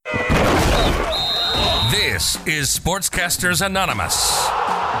This is Sportscasters Anonymous,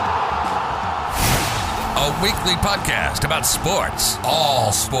 a weekly podcast about sports,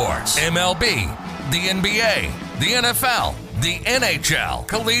 all sports, MLB, the NBA, the NFL, the NHL,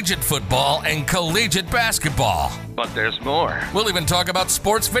 collegiate football, and collegiate basketball. But there's more. We'll even talk about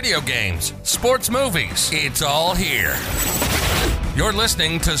sports video games, sports movies. It's all here. You're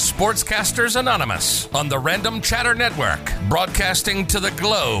listening to Sportscasters Anonymous on the Random Chatter Network, broadcasting to the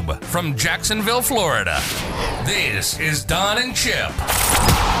globe from Jacksonville, Florida. This is Don and Chip.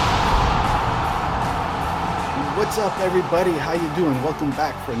 What's up, everybody? How you doing? Welcome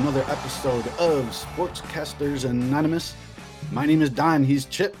back for another episode of Sportscasters Anonymous. My name is Don. He's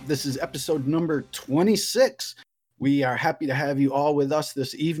Chip. This is episode number 26. We are happy to have you all with us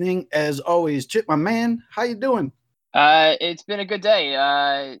this evening. As always, Chip, my man, how you doing? It's been a good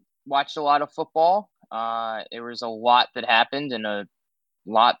day. Watched a lot of football. There was a lot that happened and a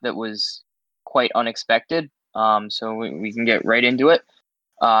lot that was quite unexpected. So we can get right into it.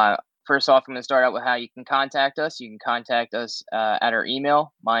 First off, I'm going to start out with how you can contact us. You can contact us at our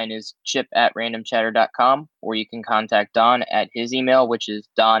email. Mine is chip@randomchatter.com, or you can contact Don at his email, which is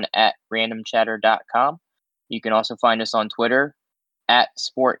don@randomchatter.com. You can also find us on Twitter at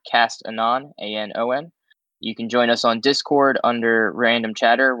SportcastAnon, ANON. You can join us on Discord under Random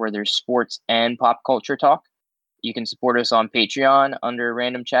Chatter, where there's sports and pop culture talk. You can support us on Patreon under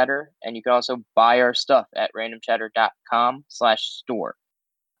Random Chatter, and you can also buy our stuff at randomchatter.com/store.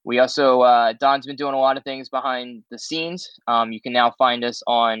 We also, Don's been doing a lot of things behind the scenes. You can now find us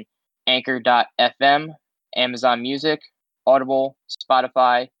on Anchor.fm, Amazon Music, Audible,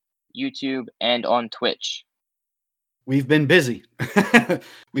 Spotify, YouTube, and on Twitch. We've been busy.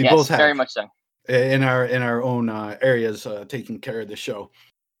 We yes, both have. Very much so. In our own areas, taking care of the show.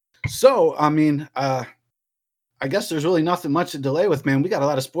 So, I guess there's really nothing much to delay with, man. We got a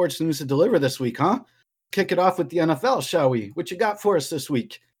lot of sports news to deliver this week, huh? Kick it off with the NFL, shall we? What you got for us this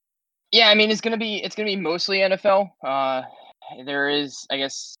week? Yeah, it's gonna be mostly NFL. There is, I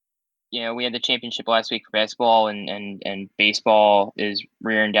guess, we had the championship last week for basketball, and baseball is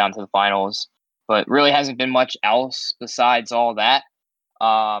rearing down to the finals, but really hasn't been much else besides all that.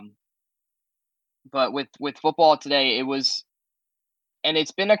 But with football today, it was, and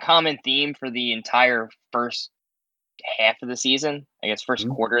it's been a common theme for the entire first half of the season, I guess first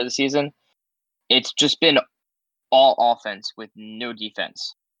quarter of the season. It's just been all offense with no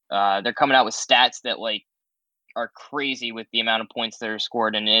defense. They're coming out with stats that are crazy with the amount of points that are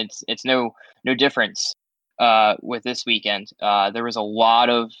scored, and it's no difference with this weekend. There was a lot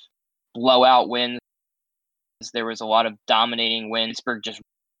of blowout wins. There was a lot of dominating wins. Pittsburgh just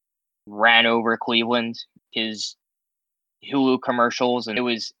ran over Cleveland. His Hulu commercials, and it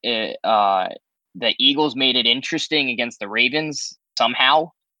was the Eagles made it interesting against the Ravens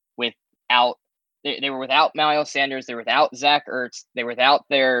somehow. They were without Miles Sanders, they were without Zach Ertz, they were without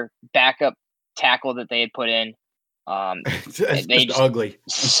their backup tackle that they had put in. They just ugly.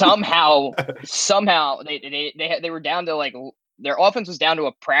 somehow they were down to their offense was down to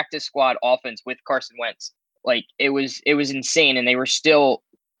a practice squad offense with Carson Wentz. It was insane, and they were still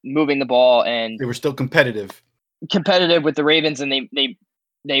moving the ball, and they were still competitive with the Ravens, and they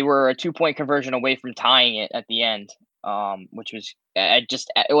were a 2-point conversion away from tying it at the end, which was I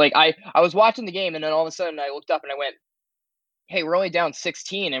was watching the game, and then all of a sudden I looked up and I went, hey, we're only down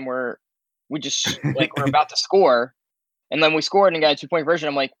 16, and we're about to score, and then we scored and got a 2-point conversion.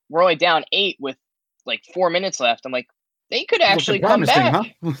 I'm like, we're only down 8 with 4 minutes left. I'm like, they could actually come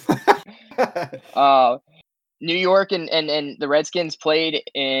back. Huh? New York and the Redskins played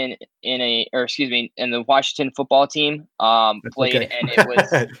in the Washington football team played, okay. And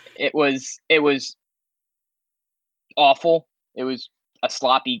it was awful. It was a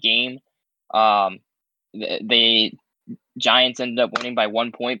sloppy game. The Giants ended up winning by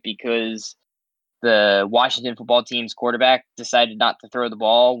 1 point because the Washington football team's quarterback decided not to throw the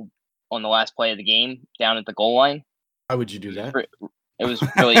ball on the last play of the game down at the goal line. How would you do that? It was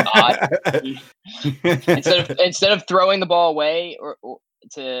really odd. Instead of throwing the ball away or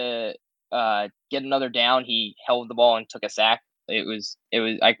to get another down, he held the ball and took a sack. I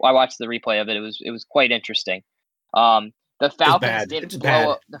watched the replay of it. It was quite interesting. The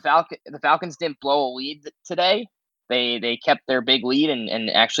Falcons didn't blow a lead today. They kept their big lead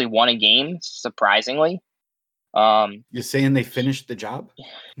and actually won a game, surprisingly. You're saying they finished the job?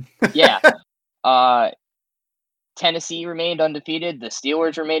 Yeah. Tennessee remained undefeated. The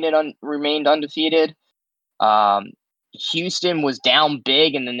Steelers remained undefeated. Houston was down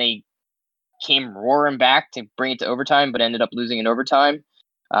big, and then they came roaring back to bring it to overtime, but ended up losing in overtime.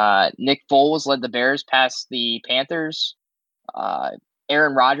 Nick Foles led the Bears past the Panthers.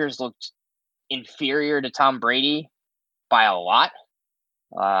 Aaron Rodgers looked inferior to Tom Brady by a lot.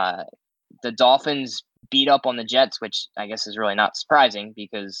 The Dolphins beat up on the Jets, which I guess is really not surprising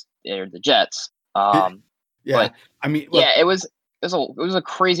because they're the Jets. Yeah, But I mean, look, it was a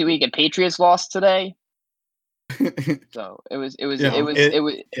crazy week. And Patriots lost today, so it was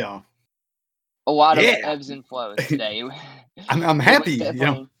yeah. a lot of ebbs and flows today. I'm happy.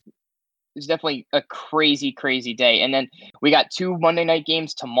 It was definitely a crazy day. And then we got 2 Monday night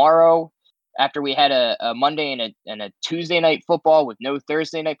games tomorrow. After we had a Monday and a Tuesday night football with no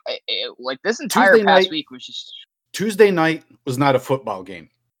Thursday night, like this entire week was just Tuesday night was not a football game.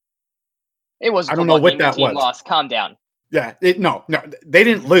 It was. I don't know what that was. Lost. Calm down. Yeah, no, they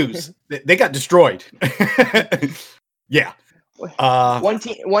didn't lose. They got destroyed. Yeah.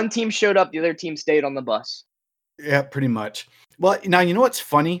 One team showed up. The other team stayed on the bus. Yeah, pretty much. Well, now you know what's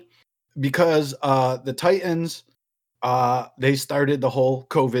funny, because the Titans, they started the whole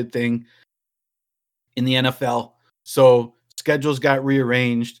COVID thing in the NFL, so schedules got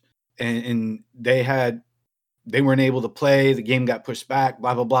rearranged, and they weren't able to play. The game got pushed back.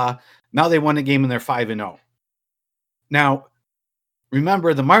 Blah blah blah. Now they won a game and they're 5-0. Now,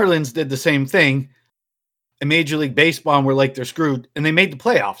 remember the Marlins did the same thing in Major League Baseball and were like they're screwed, and they made the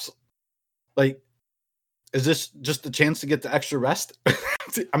playoffs. Like, is this just a chance to get the extra rest?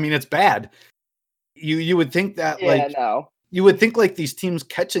 I mean, it's bad. You would think that you would think like these teams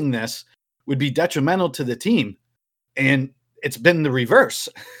catching this would be detrimental to the team, and it's been the reverse.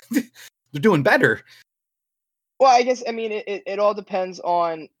 They're doing better. Well, I guess, I mean, it all depends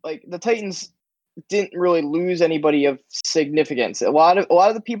on, like, the Titans didn't really lose anybody of significance. A lot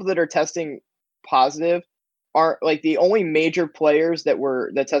of the people that are testing positive are, like, the only major players that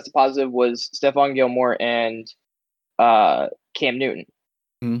tested positive was Stephon Gilmore and Cam Newton.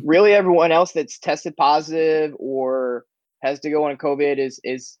 Mm-hmm. Really, everyone else that's tested positive or has to go on COVID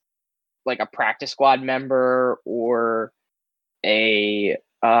is like a practice squad member or a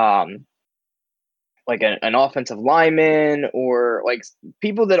like an offensive lineman, or like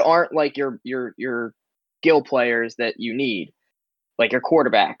people that aren't like your skill players that you need, like your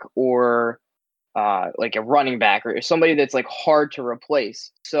quarterback or like a running back or somebody that's like hard to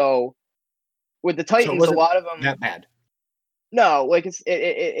replace. So with the Titans, a lot of them that bad. No, like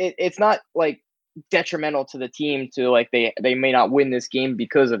it's not like detrimental to the team to like they may not win this game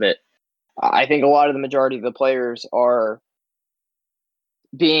because of it. I think a lot of the majority of the players are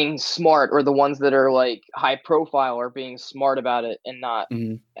being smart, or the ones that are like high profile are being smart about it and not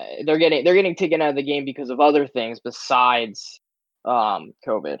they're getting taken out of the game because of other things besides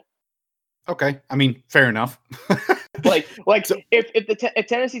COVID. Okay, I mean, fair enough. like so, if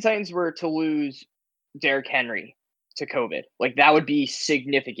Tennessee Titans were to lose Derrick Henry to COVID, like that would be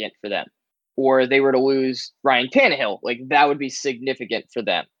significant for them. Or they were to lose Ryan Tannehill, like that would be significant for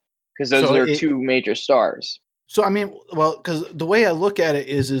them because those are 2 major stars. So, I mean, well, because the way I look at it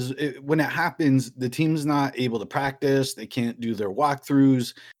is when it happens, the team's not able to practice. They can't do their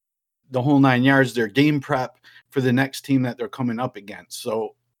walkthroughs, the whole 9 yards, their game prep for the next team that they're coming up against.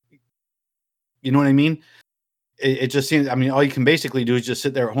 So, you know what I mean? It just seems, I mean, all you can basically do is just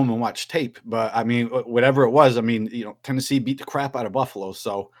sit there at home and watch tape. But, I mean, whatever it was, I mean, you know, Tennessee beat the crap out of Buffalo.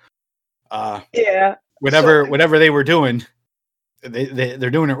 So, whatever they were doing, they're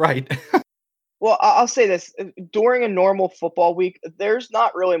doing it right. Well, I'll say this. During a normal football week, there's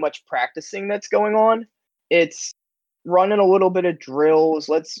not really much practicing that's going on. It's running a little bit of drills.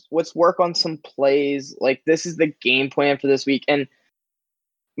 Let's work on some plays. Like, this is the game plan for this week. And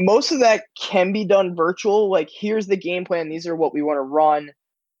most of that can be done virtual. Like, here's the game plan. These are what we want to run.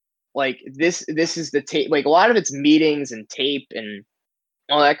 Like, this is the tape. Like, a lot of it's meetings and tape and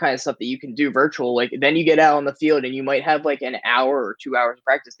all that kind of stuff that you can do virtual. Like, then you get out on the field and you might have like an hour or 2 hours of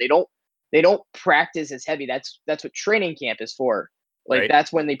practice. They don't practice as heavy. That's what training camp is for. Like,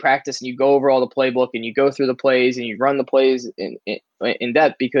 That's when they practice and you go over all the playbook and you go through the plays and you run the plays in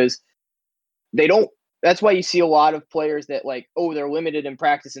depth, because they don't. That's why you see a lot of players that like, oh, they're limited in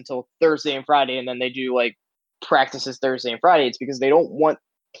practice until Thursday and Friday, and then they do like practices Thursday and Friday. It's because they don't want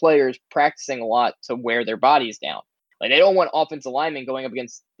players practicing a lot to wear their bodies down. Like, they don't want offensive linemen going up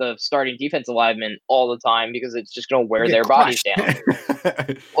against the starting defensive linemen all the time, because it's just going to wear their bodies down.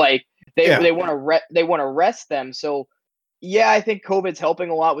 Like, they want to rest them. So, yeah, I think COVID's helping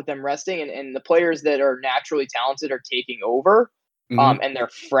a lot with them resting, and the players that are naturally talented are taking over, and they're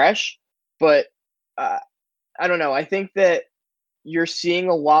fresh. But I don't know. I think that you're seeing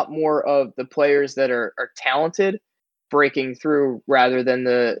a lot more of the players that are talented breaking through rather than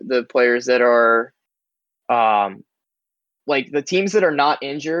the players that are like the teams that are not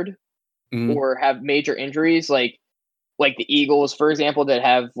injured or have major injuries, like the Eagles, for example, that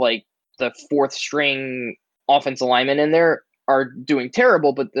have like the fourth string offensive linemen in there are doing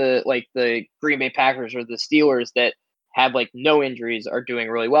terrible, but the Green Bay Packers or the Steelers that have like no injuries are doing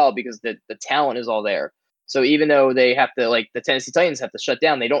really well because the talent is all there. So even though they have to, like the Tennessee Titans have to shut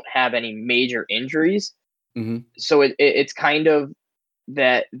down, they don't have any major injuries. Mm-hmm. So it's kind of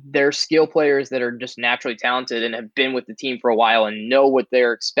that they're skill players that are just naturally talented and have been with the team for a while and know what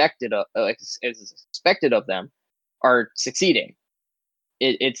they're expected of, is expected of them, are succeeding.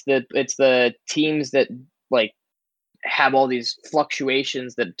 It's the teams that like have all these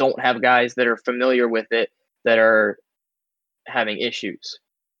fluctuations that don't have guys that are familiar with it that are having issues.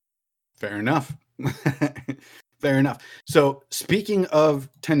 Fair enough. Fair enough. So speaking of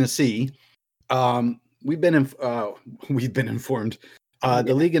Tennessee, we've been informed.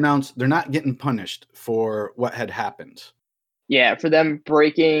 The league announced they're not getting punished for what had happened. Yeah, for them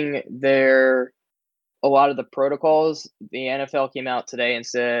breaking a lot of the protocols. The NFL came out today and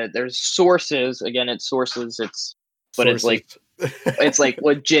said there's sources. Again, it's sources. It's like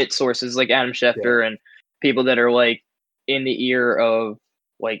legit sources, like Adam Schefter and people that are like in the ear of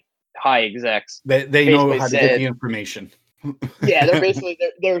like high execs. They know how to get the information. Yeah, they're basically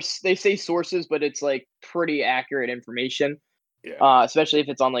they say sources, but it's like pretty accurate information. Yeah. Especially if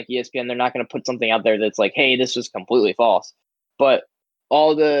it's on like ESPN, they're not going to put something out there that's like, "Hey, this was completely false." But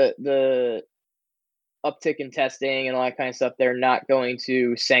all the uptick in testing and all that kind of stuff, they're not going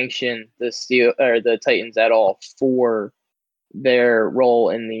to sanction the Titans at all for their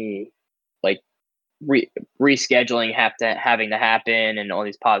role in the like rescheduling having to happen and all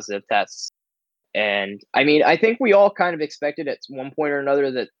these positive tests. And I mean, I think we all kind of expected at one point or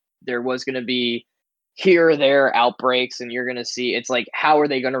another that there was going to be here or there outbreaks, and you're going to see. It's like, how are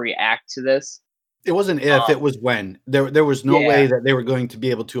they going to react to this? It wasn't if, it was when. There was no way that they were going to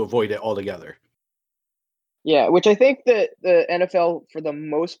be able to avoid it altogether. Yeah, which I think that the NFL, for the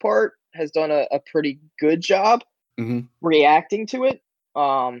most part, has done a pretty good job reacting to it.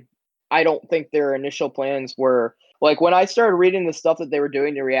 I don't think their initial plans were like, when I started reading the stuff that they were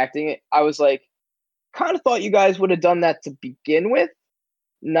doing to reacting it, I was like, kind of thought you guys would have done that to begin with,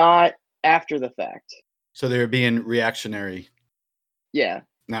 not after the fact. So they were being reactionary. Yeah.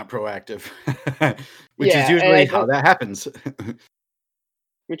 Not proactive, which is usually how that happens.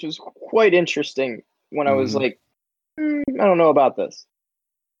 Which was quite interesting when I was like, I don't know about this.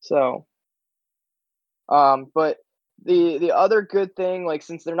 So, but the other good thing, like,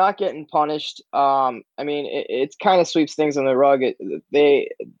 since they're not getting punished, I mean, it kind of sweeps things on the rug. The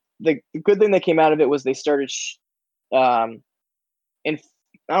good thing that came out of it was they started, I don't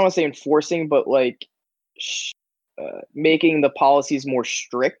want to say enforcing, but like making the policies more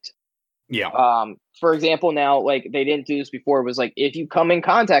strict. Yeah. For example, now, like, they didn't do this before. It was like, if you come in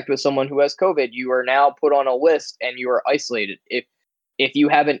contact with someone who has COVID, you are now put on a list and you are isolated. If you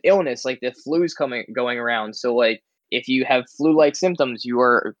have an illness, like the flu's going around, so like if you have flu-like symptoms, you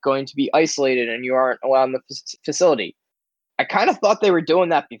are going to be isolated and you aren't allowed in the facility. I kind of thought they were doing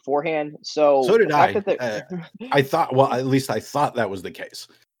that beforehand. So did I. I thought, well, at least I thought that was the case.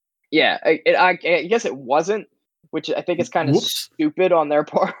 Yeah, I guess it wasn't, which I think is kind of stupid on their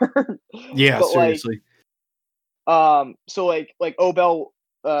part. Yeah, but seriously. So like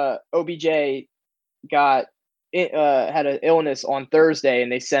OBJ got had an illness on Thursday,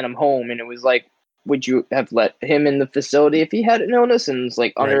 and they sent him home, and it was like, would you have let him in the facility if he had an illness? And it's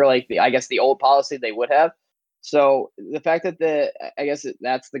like under like I guess the old policy they would have. So the fact that I guess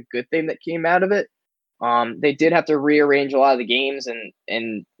that's the good thing that came out of it. They did have to rearrange a lot of the games,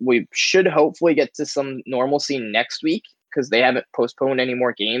 and we should hopefully get to some normalcy next week because they haven't postponed any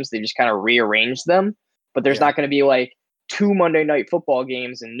more games. They just kind of rearranged them, but there's not going to be like 2 Monday night football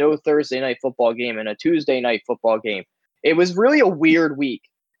games and no Thursday night football game and a Tuesday night football game. It was really a weird week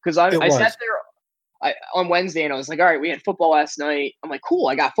because I sat there on Wednesday and I was like, all right, we had football last night. I'm like, cool,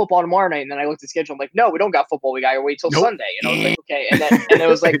 I got football tomorrow night. And then I looked at the schedule. I'm like, no, we don't got football. We got to wait till Sunday. And I was like, okay. And then it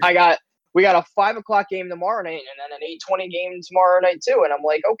was like, we got a 5 o'clock game tomorrow night and then an 8:20 game tomorrow night too. And I'm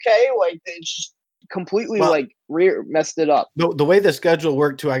like, okay, like it's just completely messed it up. The way the schedule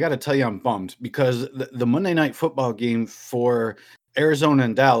worked too, I got to tell you, I'm bummed because the Monday night football game for Arizona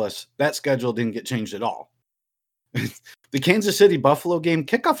and Dallas, that schedule didn't get changed at all. The Kansas City Buffalo game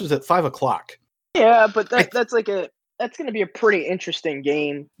kickoff is at 5 o'clock. Yeah, but that's going to be a pretty interesting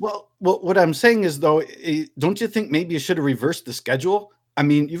game. Well, what I'm saying is though, don't you think maybe you should have reversed the schedule? I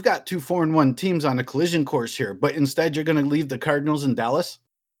mean, you've got 2 4-1 teams on a collision course here, but instead you're going to leave the Cardinals in Dallas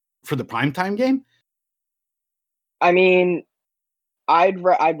for the primetime game? I mean, I'd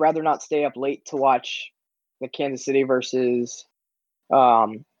rather not stay up late to watch the Kansas City versus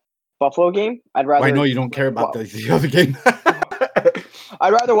Buffalo game. I'd rather. I know you don't care about the other game.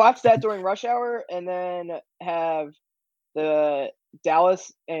 I'd rather watch that during rush hour and then have the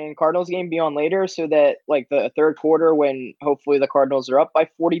Dallas and Cardinals game be on later, so that like the third quarter, when hopefully the Cardinals are up by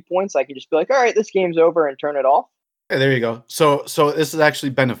 40 points, I can just be like, all right, this game's over, and turn it off. Hey, there you go. So this is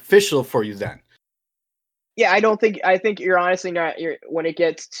actually beneficial for you then. Yeah, I think you're honestly not. When it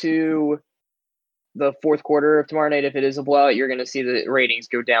gets to the fourth quarter of tomorrow night, if it is a blowout, you're going to see the ratings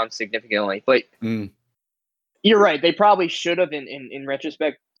go down significantly. But you're right. They probably should have, in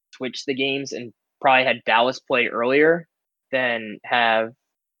retrospect, switched the games and probably had Dallas play earlier than have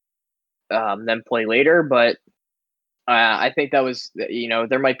them play later. But I think that was,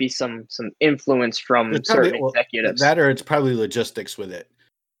 there might be some influence from certain executives. That, or it's probably logistics with it.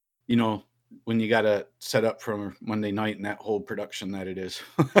 When you got to set up for Monday night and that whole production that it is.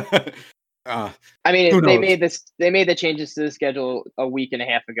 I mean, they made the changes to the schedule a week and a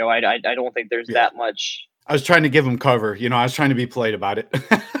half ago. I don't think there's that much. I was trying to give them cover. I was trying to be polite about it.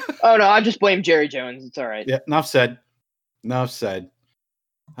 Oh no, I just blame Jerry Jones. It's all right. Yeah, enough said.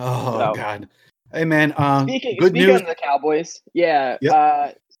 Oh God. Hey man. Speaking news. of the Cowboys, yeah.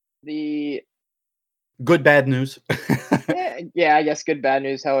 Yep. The good bad news. yeah, I guess good bad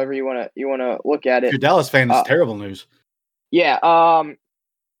news. However you wanna look at it. If you're a Dallas fan, it's terrible news. Yeah.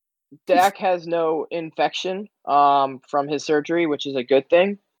 Dak has no infection from his surgery, which is a good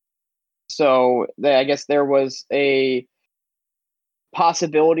thing. So I guess there was a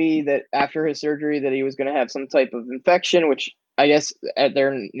possibility that after his surgery that he was going to have some type of infection, which I guess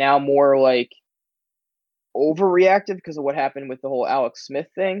they're now more like overreactive because of what happened with the whole Alex Smith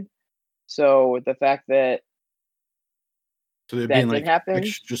thing. So the fact that they're being like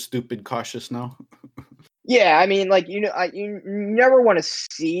extra stupid cautious now. Yeah, I mean, like, you never want to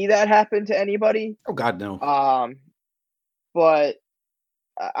see that happen to anybody. Oh God, no. But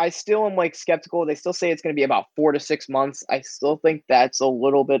I still am like skeptical. They still say it's going to be about 4 to 6 months. I still think that's a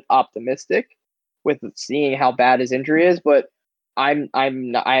little bit optimistic with seeing how bad his injury is. But I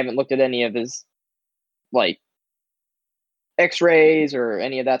haven't looked at any of his like X-rays or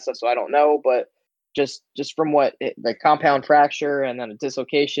any of that stuff, so I don't know. But just from what the compound fracture and then a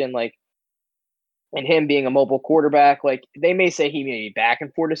dislocation, like, and him being a mobile quarterback, like they may say he may be back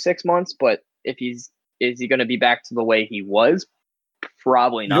in 4 to 6 months, but if is he going to be back to the way he was?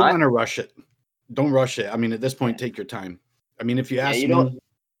 Probably not. You don't want to rush it. Don't rush it. I mean, at this point, take your time. I mean, if you ask me, you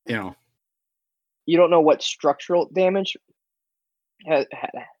don't know what structural damage had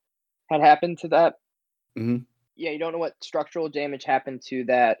happened to that. Mm-hmm. Yeah, you don't know what structural damage happened to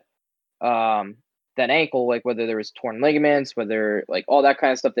that that ankle, like whether there was torn ligaments, whether like all that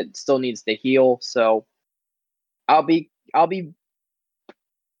kind of stuff that still needs to heal. So I won't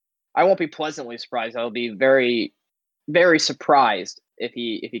be pleasantly surprised. I'll be very, very surprised if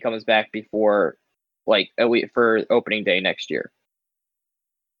he comes back before like a week for opening day next year.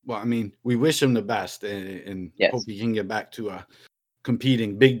 Well, I mean, we wish him the best and yes. Hope he can get back to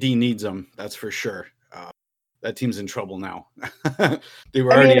competing. Big D needs him, that's for sure. That team's in trouble now. They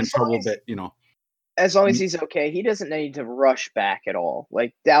were already in trouble a bit, As long as he's okay, he doesn't need to rush back at all.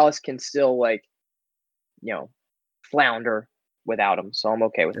 Like Dallas can still flounder without him. So I'm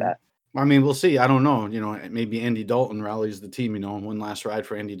okay with that. I mean, we'll see. I don't know. Maybe Andy Dalton rallies the team. One last ride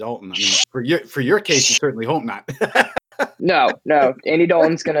for Andy Dalton. I mean, for your case, you certainly hope not. No. Andy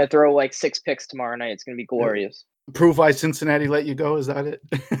Dalton's gonna throw like 6 picks tomorrow night. It's gonna be glorious. Prove why Cincinnati let you go. Is that it?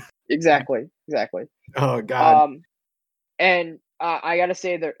 Exactly. Oh God. And I gotta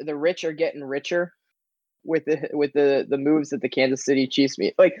say the rich are getting richer with the moves that the Kansas City Chiefs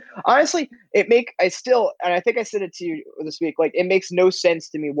made. Like honestly, and I think I said it to you this week. Like it makes no sense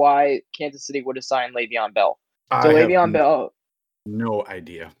to me why Kansas City would have signed Le'Veon Bell. So Le'Veon Bell, no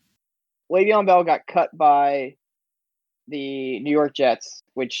idea. Le'Veon Bell got cut by the New York Jets,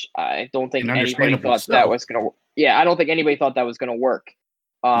 which I don't think anybody thought that was gonna. Yeah, I don't think anybody thought that was gonna work.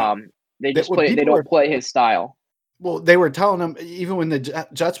 They just play. They don't play his style. Well, they were telling him even when the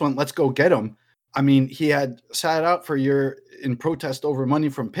Jets went, "Let's go get him." I mean, he had sat out for a year in protest over money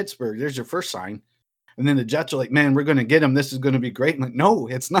from Pittsburgh. There's your first sign. And then the Jets are like, man, we're going to get him. This is going to be great. I'm like, no,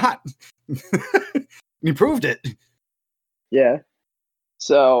 it's not. He proved it. Yeah.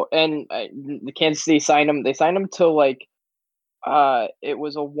 So, and the Kansas City signed him. They signed him to like, it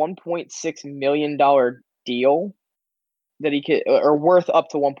was a $1.6 million deal that he could, or worth up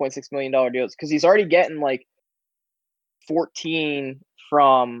to $1.6 million deals. Cause he's already getting like 14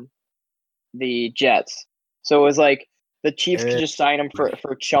 from the Jets. So it was like the Chiefs could just sign him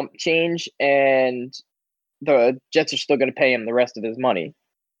for chump change, and the Jets are still going to pay him the rest of his money.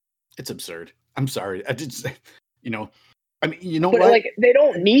 It's absurd. I'm sorry. I did say, I mean, but what? Like they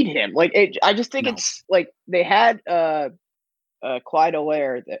don't need him. Like I just think it's like they had Clyde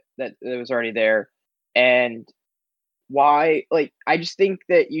Allaire that was already there, and why? Like, I just think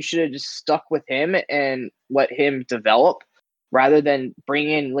that you should have just stuck with him and let him develop, rather than bring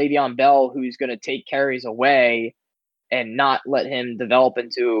in Le'Veon Bell, who's going to take carries away and not let him develop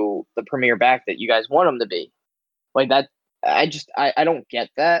into the premier back that you guys want him to be. Like that, I don't get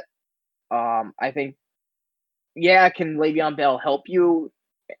that. I think, yeah, can Le'Veon Bell help you?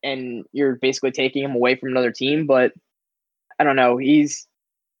 And you're basically taking him away from another team, but I don't know. You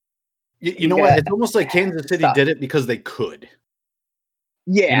know what? It's almost like Kansas City did it because they could.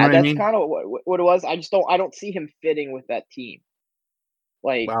 Yeah, you know that's kind of what it was. I don't see him fitting with that team,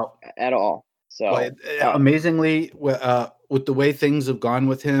 like, at all. So amazingly, with the way things have gone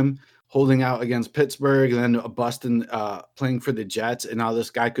with him, holding out against Pittsburgh and then busting, playing for the Jets, and now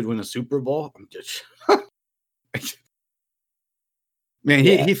this guy could win a Super Bowl. I'm just, man,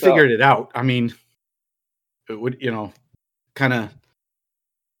 he figured it out. I mean, it would, kind of.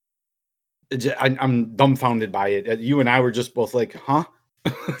 I'm dumbfounded by it. You and I were just both like, huh?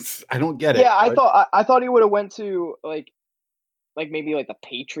 I don't get it. Yeah, I thought he would have went to like maybe like the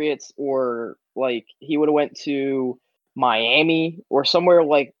Patriots, or like he would have went to Miami or somewhere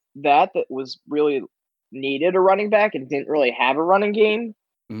like that was really needed a running back and didn't really have a running game.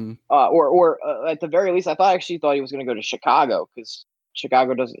 Mm-hmm. Or at the very least, I actually thought he was going to go to Chicago, because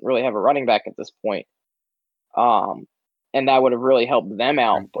Chicago doesn't really have a running back at this point. And that would have really helped them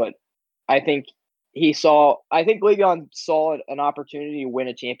out. Right. But I think Le'Veon saw an opportunity to win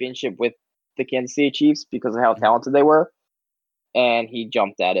a championship with the Kansas City Chiefs because of how talented they were, and he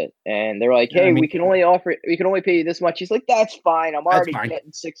jumped at it. And they're like, "Hey, we can only pay you this much." He's like, "That's fine. I'm already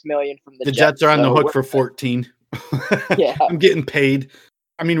getting $6 million from the Jets." The Jets are on the hook for 14. Yeah, I'm getting paid.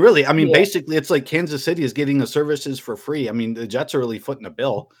 I mean, really. I mean, basically, it's like Kansas City is getting the services for free. I mean, the Jets are really footing the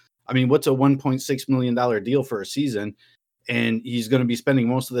bill. I mean, what's a $1.6 million deal for a season? And he's going to be spending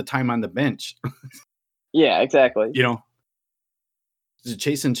most of the time on the bench. Yeah, exactly. He's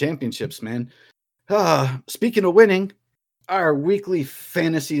chasing championships, man. Speaking of winning, our weekly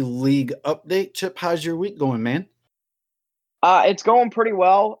fantasy league update. Chip, how's your week going, man? It's going pretty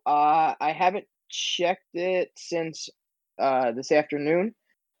well. I haven't checked it since this afternoon,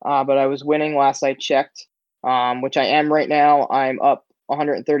 but I was winning last I checked, which I am right now. I'm up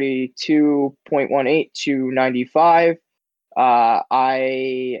 132.18 to 95.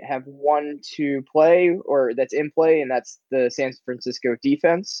 I have one to play, or that's in play, and that's the San Francisco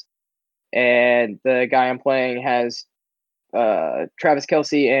defense. And the guy I'm playing has Travis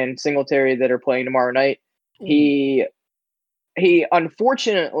Kelce and Singletary that are playing tomorrow night. He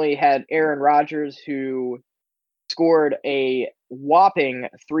unfortunately had Aaron Rodgers, who scored a whopping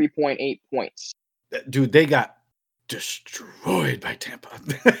 3.8 points. Dude, they got destroyed by Tampa.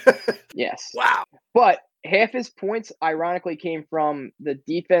 Yes. Wow. But half his points, ironically, came from the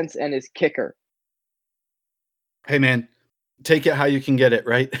defense and his kicker. Hey, man, take it how you can get it,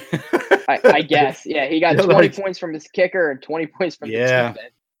 right? I guess. Yeah, he got 20 points from his kicker and 20 points from the defense.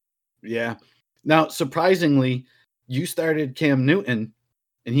 Yeah. Now, surprisingly, you started Cam Newton,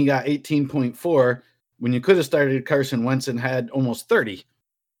 and he got 18.4 when you could have started Carson Wentz and had almost 30.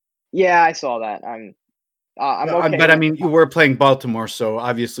 Yeah, I saw that. I'm okay. But I mean, you were playing Baltimore, so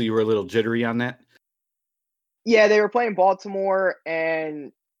obviously you were a little jittery on that. Yeah, they were playing Baltimore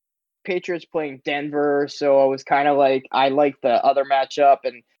and Patriots playing Denver, so I was kind of like, I like the other matchup,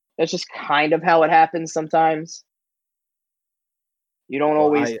 and that's just kind of how it happens sometimes. You don't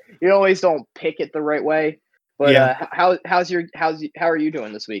always don't pick it the right way. But yeah. How are you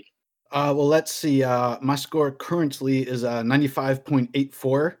doing this week? Well, let's see. My score currently is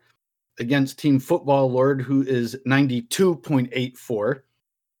 95.84 against Team Football Lord, who is 92.84.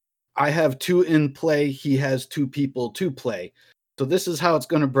 I have 2 in play. He has 2 people to play. So this is how it's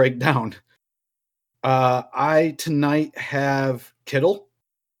going to break down. I tonight have Kittle,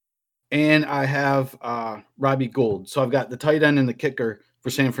 and I have Robbie Gould. So I've got the tight end and the kicker for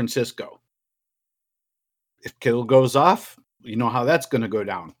San Francisco. If Kittle goes off, you know how that's going to go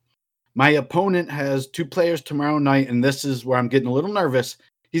down. My opponent has 2 players tomorrow night, and this is where I'm getting a little nervous.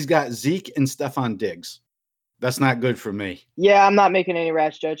 He's got Zeke and Stephon Diggs. That's not good for me. Yeah, I'm not making any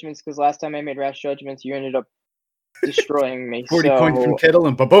rash judgments, because last time I made rash judgments, you ended up destroying me. 40 points from Kittle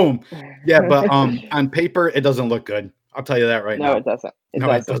and ba-boom. Yeah, but on paper, it doesn't look good. I'll tell you that right now. No, it doesn't.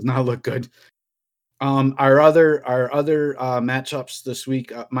 It does not look good. Our other matchups this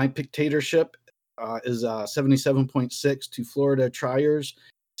week, my Pictatorship is 77.6 to Florida Triers,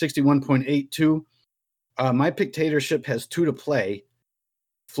 61.82. My Pictatorship has 2 to play.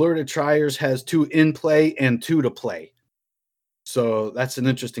 Florida Triers has 2 in play and 2 to play. So that's an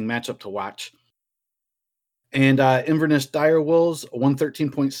interesting matchup to watch. And Inverness Direwolves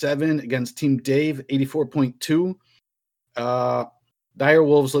 113.7 against Team Dave 84.2.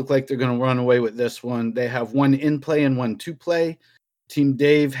 Direwolves look like they're going to run away with this one. They have 1 in play and 1 to play. Team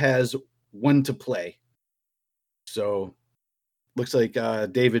Dave has 1 to play. So looks like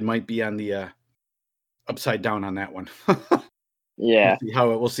David might be on the upside down on that one. Yeah.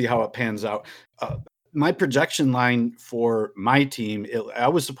 We'll see how it pans out. My projection line for my team, I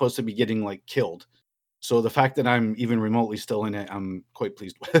was supposed to be getting like killed. So the fact that I'm even remotely still in it, I'm quite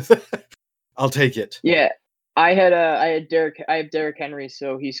pleased with. I'll take it. Yeah. I have Derrick Henry,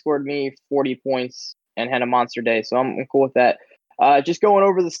 so he scored me 40 points and had a monster day. So I'm cool with that. Just going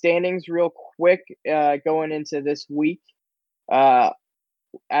over the standings real quick, going into this week. Out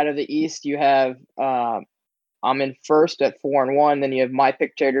of the East, you have I'm in first at 4-1. Then you have My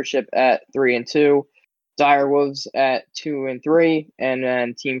Pictatorship at 3-2, Direwolves at 2-3, and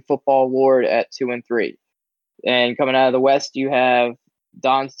then Team Football Lord at 2-3. And coming out of the West, you have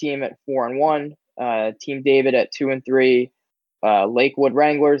Don's team at 4-1, Team David at 2-3, Lakewood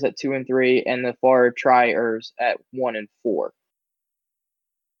Wranglers at 2-3, and the Far Triers at 1-4.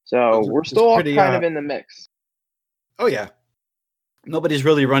 So we're still all kind of in the mix. Oh yeah. Nobody's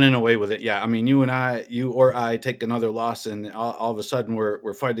really running away with it. Yeah, I mean, you or I take another loss, and all of a sudden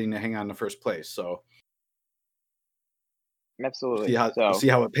we're fighting to hang on to first place. So, absolutely. See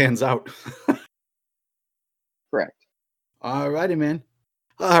how it pans out. Correct. All righty, man.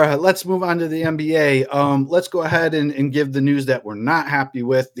 All right, let's move on to the NBA. Let's go ahead and give the news that we're not happy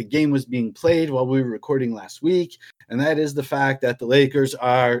with. The game was being played while we were recording last week, and that is the fact that the Lakers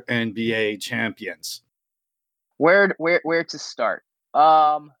are NBA champions. Where to start?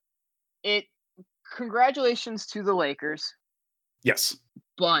 Congratulations to the Lakers. Yes.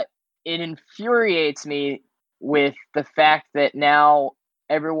 But it infuriates me with the fact that now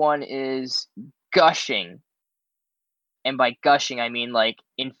everyone is gushing. And by gushing, I mean like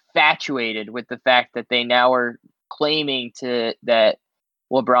infatuated with the fact that they now are claiming that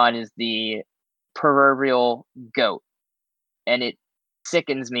LeBron is the proverbial GOAT. And it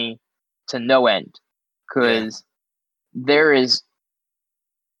sickens me to no end because there is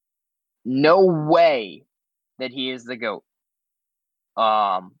no way that he is the GOAT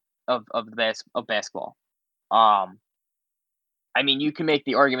of basketball. I mean, you can make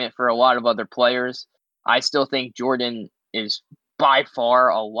the argument for a lot of other players. I still think Jordan is by far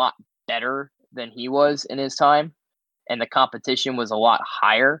a lot better than he was in his time, and the competition was a lot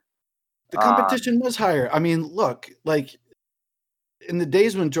higher. The competition was higher. I mean, look, like in the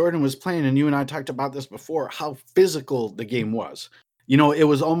days when Jordan was playing, and you and I talked about this before, how physical the game was. You know, it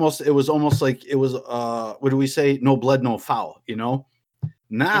was almost like it was what do we say? No blood, no foul, you know?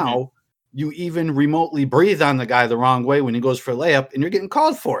 Now you even remotely breathe on the guy the wrong way when he goes for a layup and you're getting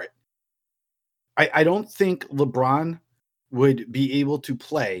called for it. I don't think LeBron would be able to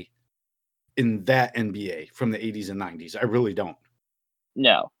play in that NBA from the 80s and 90s. I really don't.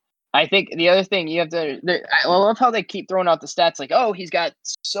 No. I think the other thing you have to I love how they keep throwing out the stats like, oh, he's got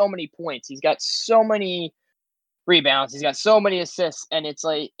so many points, he's got so many rebounds, he's got so many assists, and it's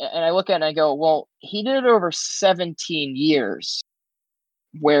like, and I look at it and I go, well, he did it over 17 years,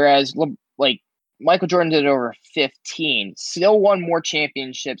 whereas like Michael Jordan did it over 15, still won more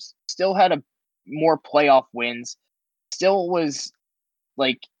championships, still had more playoff wins, still was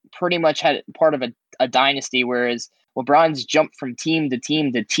like pretty much had part of a dynasty, whereas LeBron's jumped from team to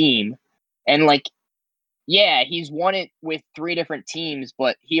team to team, and like, yeah, he's won it with 3 different teams,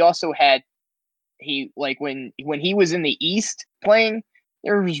 but he also had when he was in the East playing,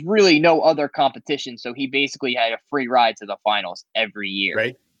 there was really no other competition, so he basically had a free ride to the finals every year.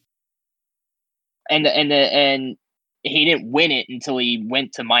 Right. And he didn't win it until he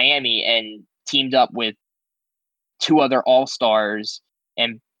went to Miami and teamed up with 2 other All-Stars,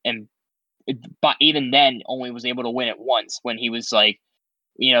 but even then only was able to win it once when he was like,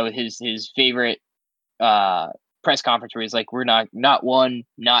 you know, his favorite press conference where he's like, we're not 1,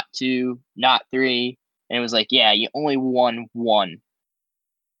 not 2, not 3, and it was like, yeah, you only won 1.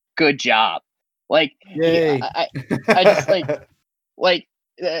 Good job. Like, yay. I just like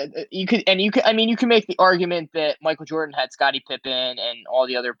you could make the argument that Michael Jordan had Scottie Pippen and all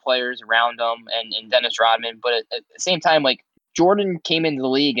the other players around him and Dennis Rodman, but at the same time, like, Jordan came into the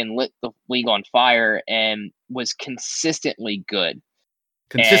league and lit the league on fire and was consistently good.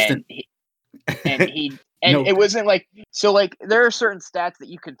 Consistent. And it wasn't like, so like there are certain stats that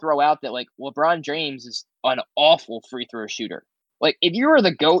you can throw out that like LeBron James is an awful free throw shooter. Like, if you are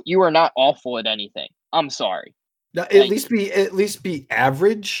the GOAT, you are not awful at anything. I'm sorry. Now, at least be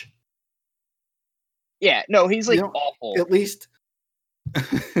average. Yeah, no, he's like awful. At least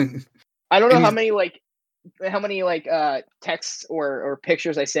I don't know how many like texts or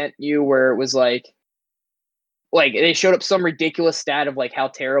pictures I sent you where it was like they showed up some ridiculous stat of like how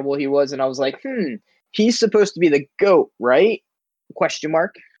terrible he was, and I was like, he's supposed to be the GOAT, right? Question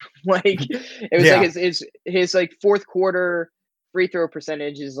mark. Like it was like his like fourth quarter free throw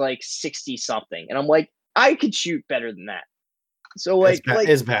percentage is like 60 something, and I'm like, I could shoot better than that. So like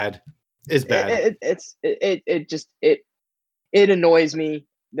it's bad. It's bad. It annoys me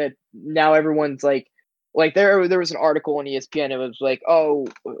that now everyone's like there was an article on ESPN. It was like,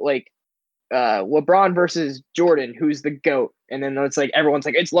 LeBron versus Jordan, who's the GOAT? And then it's like everyone's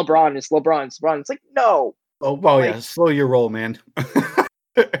like, it's LeBron, it's LeBron, it's LeBron. It's like, no. Oh well, yeah, slow your roll, man.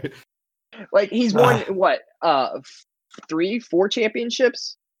 Like he's won 3-4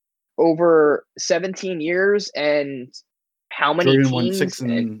 championships over 17 years, and how many Jordan teams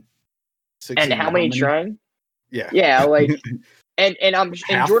won 6 and how many trying? Yeah, like and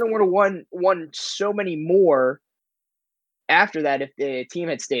Jordan would have won so many more after that if the team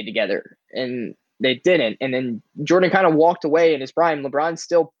had stayed together, and they didn't. And then Jordan kind of walked away in his prime. LeBron's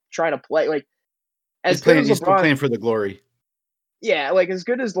still trying to play. Like he's still playing for the glory. Yeah, like as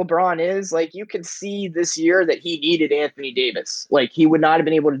good as LeBron is, like you can see this year that he needed Anthony Davis. Like he would not have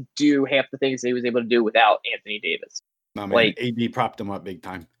been able to do half the things that he was able to do without Anthony Davis. No, man, like AD propped him up big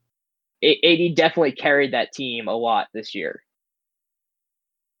time. AD definitely carried that team a lot this year.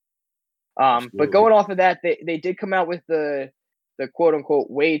 But going off of that, they did come out with the quote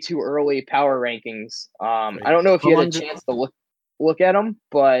unquote way too early power rankings. I don't know if you had a chance to look at them,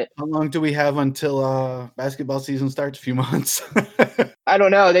 but how long do we have until basketball season starts? A few months. I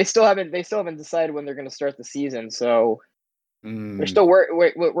don't know. They still haven't decided when they're going to start the season, so they're still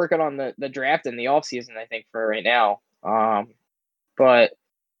working on the draft in the off season, I think, for right now. But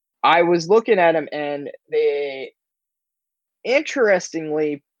I was looking at them, and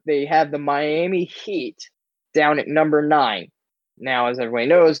interestingly, they have the Miami Heat down at number 9. Now, as everybody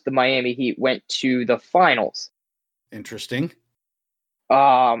knows, the Miami Heat went to the finals. Interesting.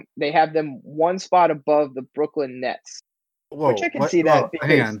 They have them one spot above the Brooklyn Nets. Whoa, which I can see that.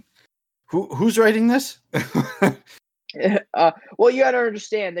 Hang on. Who's writing this? Well, you got to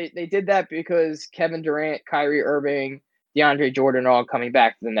understand, they did that because Kevin Durant, Kyrie Irving, DeAndre Jordan are all coming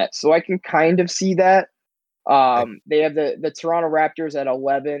back to the Nets. So I can kind of see that. They have the Toronto Raptors at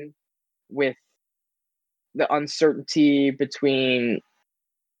 11 with the uncertainty between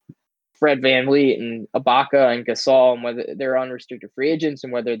Fred VanVleet and Ibaka and Gasol, and whether they're unrestricted free agents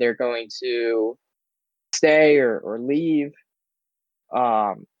and whether they're going to stay or leave.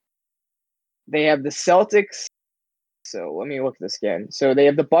 They have the Celtics. So let me look at this again. So they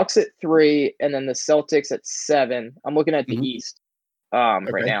have the Bucks at 3, and then the Celtics at 7. I'm looking at the East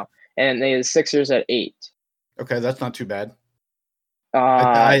right now, and they have the Sixers at 8. Okay, that's not too bad.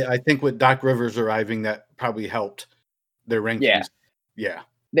 I think with Doc Rivers arriving, that probably helped their rankings. Yeah.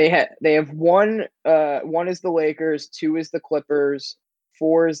 They have one is the Lakers, 2 is the Clippers,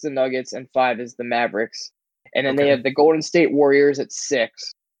 4 is the Nuggets, and 5 is the Mavericks. And then they have the Golden State Warriors at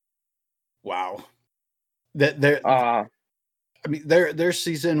 6. Wow. Their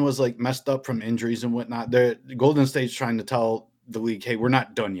season was like messed up from injuries and whatnot. Golden State's trying to tell the league, hey, we're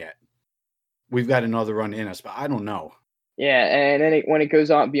not done yet. We've got another run in us, but I don't know. Yeah, and then when it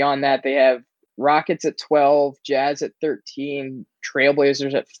goes on beyond that, they have Rockets at 12, Jazz at 13,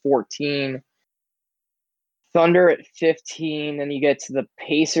 Trailblazers at 14, Thunder at 15, then you get to the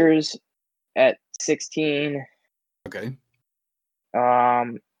Pacers at 16. Okay.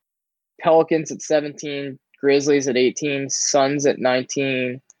 Pelicans at 17, Grizzlies at 18, Suns at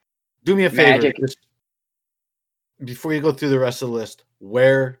 19. Do me a favor. Before you go through the rest of the list,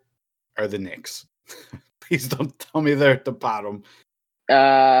 where are the Knicks? Please don't tell me they're at the bottom.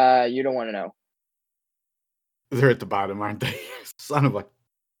 You don't want to know. They're at the bottom, aren't they? Son of a...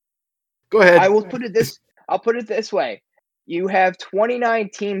 Go ahead. I'll put it this way. You have 29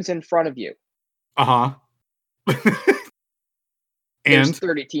 teams in front of you. Uh-huh. And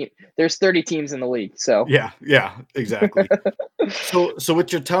there's 30 teams in the league, so yeah, exactly. So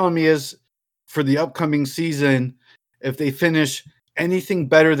what you're telling me is for the upcoming season, if they finish anything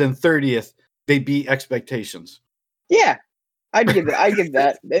better than 30th, they beat expectations. Yeah, I'd give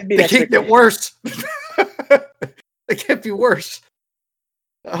that. They can't get worse. They can't be worse.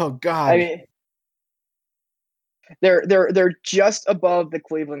 Oh God. I mean, they're just above the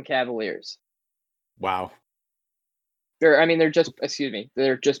Cleveland Cavaliers. Wow. They're just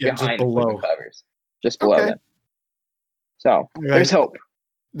behind just below. the Cavaliers. Just below them. So there's hope.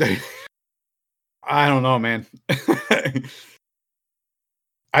 I don't know, man.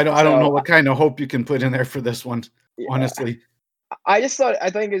 I don't know what kind of hope you can put in there for this one, honestly. I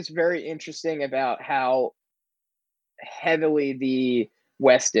think it's very interesting about how heavily the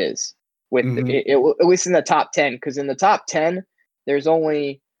West is with at least in the top 10, because in the top 10 there's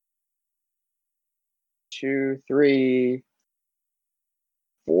only 2, 3,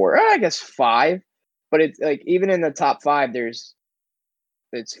 4, I guess 5, but it's like even in the top 5 it's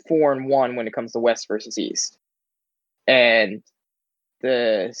 4-1 when it comes to West versus East, and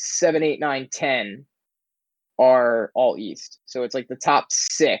the 7, 8, 9, 10 are all East. So it's like the top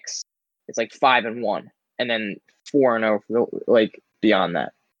 6, it's like 5-1, and then 4-0 like beyond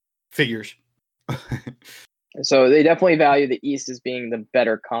that. Figures. So they definitely value the East as being the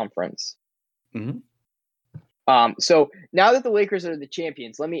better conference. So now that the Lakers are the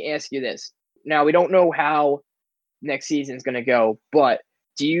champions, let me ask you this. Now, we don't know how next season is going to go, but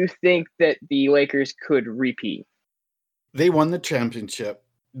do you think that the Lakers could repeat? They won the championship,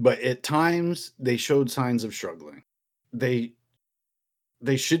 but at times they showed signs of struggling. They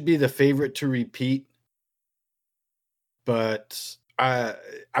should be the favorite to repeat, but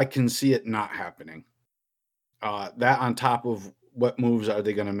I can see it not happening. That on top of what moves are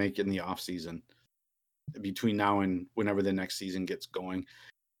they going to make in the offseason between now and whenever the next season gets going.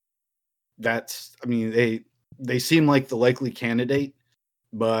 They seem like the likely candidate,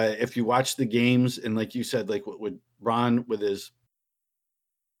 but if you watch the games and like you said, like with Ron with his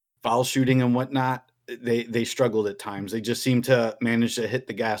foul shooting and whatnot, they struggled at times. They just seem to manage to hit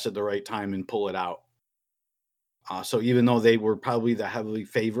the gas at the right time and pull it out. So even though they were probably the heavily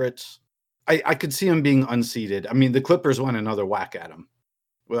favorites, I could see them being unseeded. I mean, the Clippers want another whack at them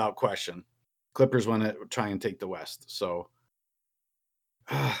without question. Clippers want to try and take the West. So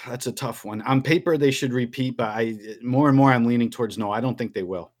that's a tough one. On paper, they should repeat, but more and more I'm leaning towards no. I don't think they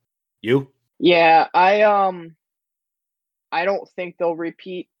will. You? Yeah, I don't think they'll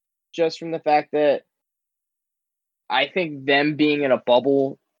repeat, just from the fact that I think them being in a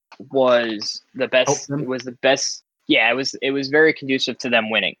bubble was the best. It was the best. Yeah, it was very conducive to them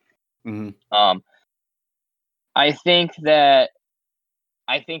winning. I think that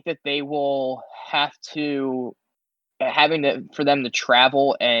they will have to for them to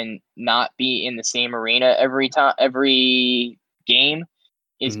travel and not be in the same arena every game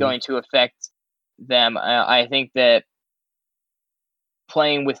is going to affect them. I think that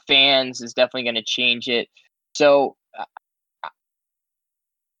playing with fans is definitely going to change it. So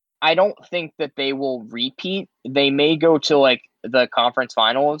I don't think that they will repeat. They may go to like the conference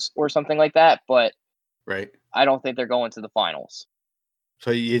finals or something like that, but right. I don't think they're going to the finals.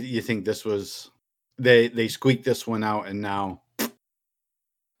 So you think this was they squeaked this one out and now?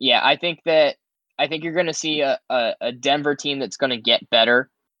 Yeah, I think you're going to see a Denver team that's going to get better.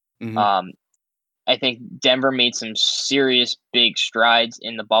 I think Denver made some serious big strides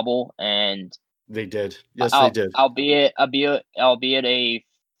in the bubble, and they did. Yes, they did. Albeit a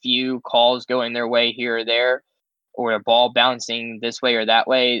few calls going their way here or there, or a ball bouncing this way or that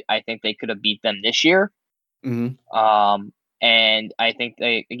way. I think they could have beat them this year. And I think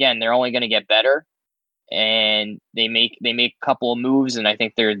they're only going to get better, and they make a couple of moves, and I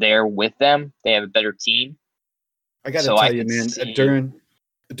think they're there with them. They have a better team. I got to tell you, man,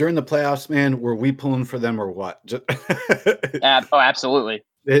 during the playoffs, man, were we pulling for them or what? Oh, absolutely.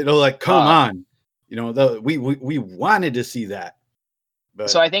 They're like, come on, we wanted to see that. But,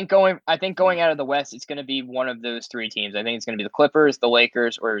 so I think going out of the West, it's going to be one of those three teams. I think it's going to be the Clippers, the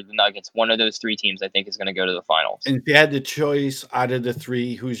Lakers, or the Nuggets. One of those three teams I think is going to go to the finals. And if you had the choice out of the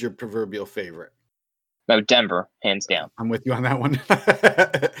three, who's your proverbial favorite? No, Denver, hands down. I'm with you on that one.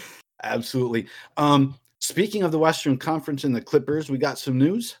 Absolutely. Speaking of the Western Conference and the Clippers, we got some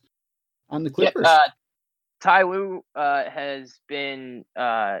news on the Clippers. Ty Lue has been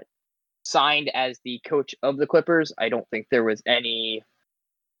signed as the coach of the Clippers. I don't think there was any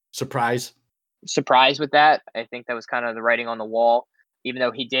surprise with that. I think that was kind of the writing on the wall, even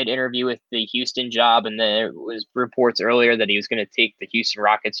though he did interview with the Houston job, and there was reports earlier that he was going to take the Houston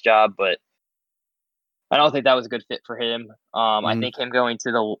Rockets job, but I don't think that was a good fit for him. I think him going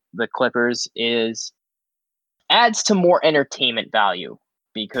to the Clippers adds to more entertainment value,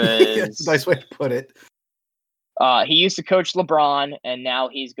 because that's a nice way to put it. He used to coach LeBron, and now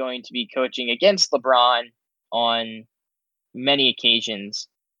he's going to be coaching against LeBron on many occasions.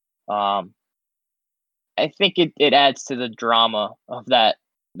 I think it adds to the drama of that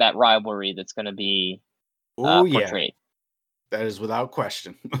rivalry that's going to be portrayed. That is without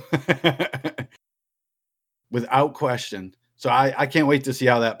question. Without question. So I can't wait to see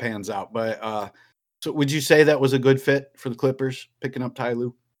how that pans out. But so would you say that was a good fit for the Clippers, picking up Ty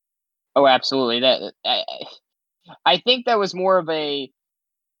Lue? Oh, absolutely. I think that was more of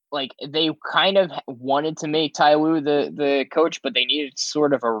like they kind of wanted to make Ty Lue the coach, but they needed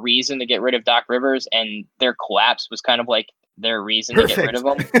sort of a reason to get rid of Doc Rivers, and their collapse was kind of like their reason to get rid of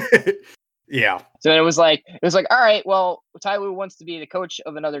him. Yeah. So it was like, all right, well, Ty Lue wants to be the coach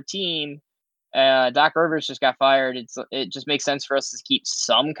of another team. Doc Rivers just got fired. It just makes sense for us to keep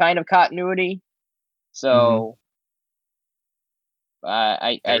some kind of continuity. So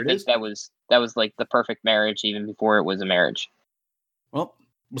I think that was like the perfect marriage even before it was a marriage. Well,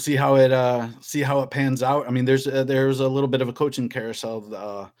 we'll see how it pans out. I mean, there's a little bit of a coaching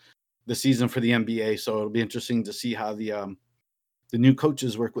carousel the season for the NBA, so it'll be interesting to see how the new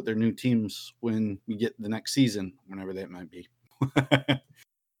coaches work with their new teams when we get the next season, whenever that might be.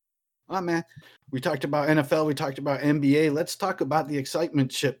 Oh, man, we talked about NFL, we talked about NBA. Let's talk about the excitement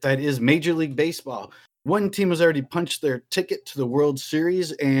ship that is Major League Baseball. One team has already punched their ticket to the World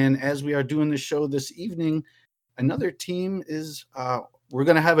Series, and as we are doing the show this evening, another team is we're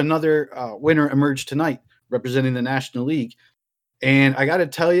going to have another winner emerge tonight representing the National League. And I got to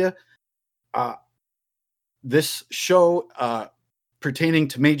tell you, this show pertaining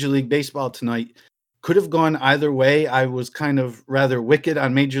to Major League Baseball tonight could have gone either way. I was kind of rather wicked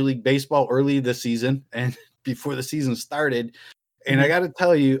on Major League Baseball early this season and before the season started. And I got to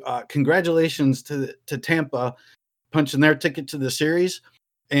tell you, congratulations to Tampa punching their ticket to the series.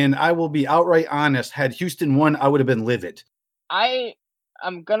 And I will be outright honest, had Houston won, I would have been livid.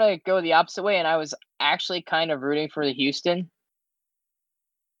 I'm going to go the opposite way, and I was actually kind of rooting for the Houston.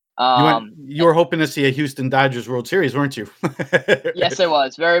 You were hoping to see a Houston Dodgers World Series, weren't you? Yes, I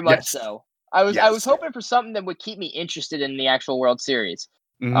was. Very much Yes. so. I was hoping for something that would keep me interested in the actual World Series.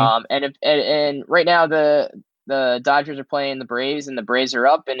 Mm-hmm. And right now the Dodgers are playing the Braves, and the Braves are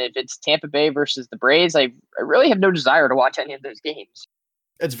up. And if it's Tampa Bay versus the Braves, I really have no desire to watch any of those games.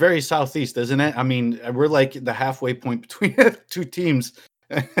 It's very Southeast, isn't it? I mean, we're like the halfway point between two teams.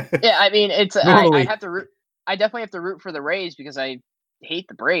 Yeah, I mean, it's Normally. I definitely have to root for the Rays because I hate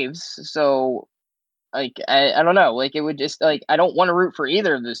the Braves. So, like, I don't know. Like, it would just like I don't want to root for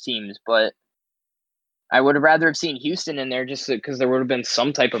either of those teams, but I would have rather have seen Houston in there just because there would have been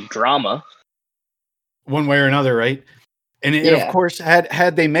some type of drama, one way or another, right? And of course,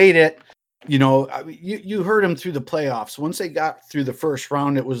 had they made it, you heard them through the playoffs. Once they got through the first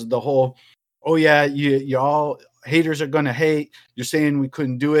round, it was the whole, oh yeah, you all haters are going to hate. You're saying we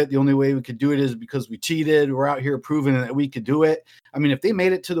couldn't do it. The only way we could do it is because we cheated. We're out here proving that we could do it. I mean, if they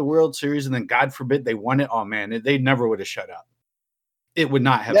made it to the World Series and then God forbid they won it, oh man, they never would have shut up. It would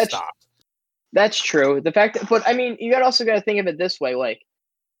not have stopped. That's true. The fact that, but I mean, you also got to think of it this way. Like,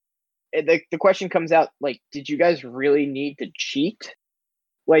 the question comes out, like, did you guys really need to cheat?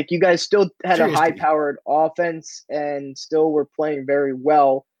 Like, you guys still had a high-powered offense and still were playing very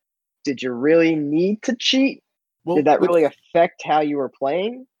well. Did you really need to cheat? Well, did that really affect how you were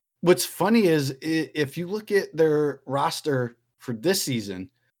playing? What's funny is if you look at their roster for this season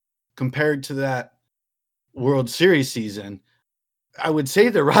compared to that World Series season, I would say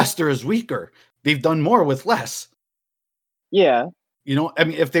the roster is weaker. They've done more with less. Yeah. I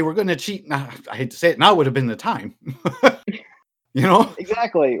mean, if they were going to cheat, now, I hate to say it, now would have been the time.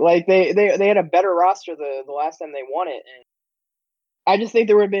 Exactly. Like they had a better roster the last time they won it, and I just think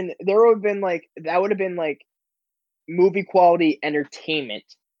that would have been like movie quality entertainment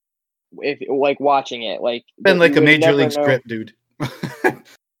if like watching it, like been like a major league script, dude.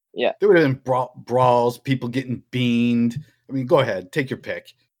 Yeah, there would have been brawls, people getting beaned. I mean, go ahead, take your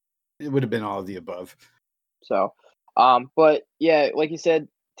pick. It would have been all of the above. So, but yeah, like you said,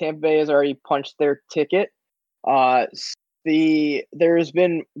 Tampa Bay has already punched their ticket. There's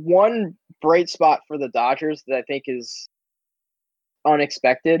been one bright spot for the Dodgers that I think is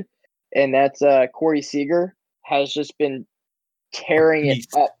unexpected, and that's Corey Seager has just been tearing it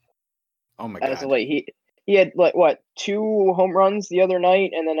up. Oh my god! As of late, he had like 2 home runs the other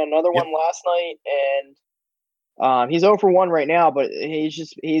night, and then another one last night, and he's 0 for 1 right now. But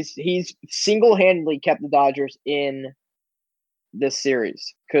he's single-handedly kept the Dodgers in this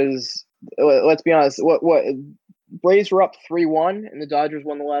series because let's be honest, what Braves were up 3-1, and the Dodgers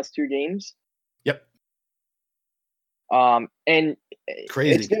won the last 2 games. Yep. And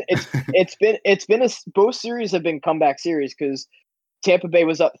crazy. It's been both series have been comeback series because Tampa Bay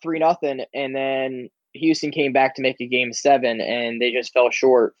was up 3-0, and then Houston came back to make a game 7, and they just fell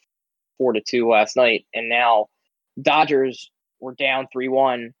short 4-2 last night. And now Dodgers were down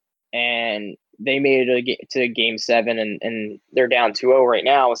 3-1, and they made it to game 7, and they're down 2-0 right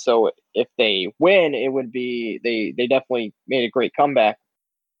now. So if they win, it would be they definitely made a great comeback.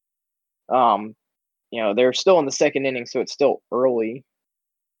 They're still in the second inning, so it's still early,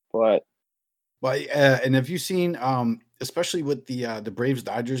 but Well, and have you seen, especially with the Braves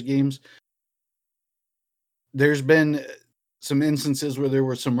Dodgers games, there's been some instances where there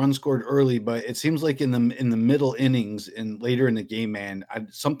were some runs scored early, but it seems like in the middle innings and later in the game, man,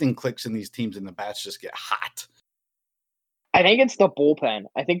 something clicks in these teams and the bats just get hot. I think it's the bullpen.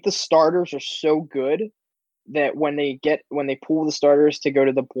 I think the starters are so good that when they pull the starters to go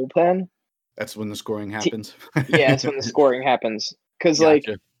to the bullpen, that's when the scoring happens. Yeah, that's when the scoring happens. Because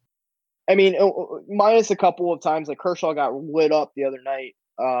Gotcha. I mean, minus a couple of times, like Kershaw got lit up the other night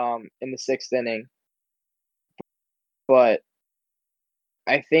in the 6th inning. But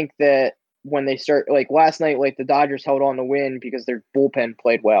I think that when they start, like last night, like the Dodgers held on to win because their bullpen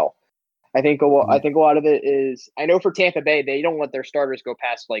played well. I think a lot of it is, I know for Tampa Bay, they don't let their starters go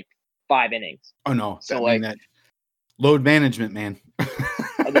past like 5 innings. Oh no! So that load management, man.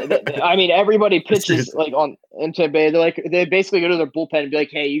 I mean, everybody pitches like in Tampa Bay. They basically go to their bullpen and be like,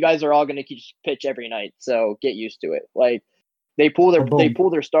 "Hey, you guys are all going to pitch every night, so get used to it." Like they pull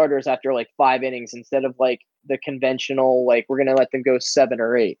their starters after like 5 innings instead of like the conventional like we're going to let them go 7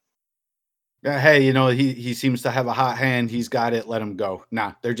 or 8. Yeah, hey, he seems to have a hot hand. He's got it. Let him go.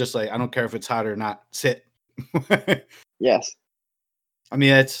 Nah, they're just like, I don't care if it's hot or not. Sit. Yes. I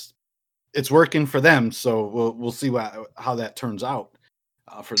mean, it's working for them. So we'll see how that turns out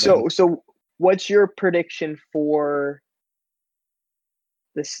for them. So what's your prediction for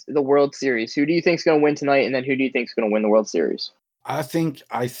the World Series? Who do you think is going to win tonight, and then who do you think is going to win the World Series? I think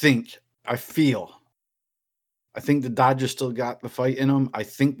the Dodgers still got the fight in them. I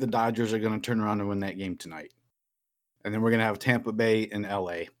think the Dodgers are going to turn around and win that game tonight. And then we're going to have Tampa Bay and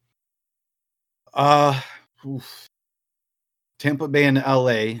LA. Tampa Bay and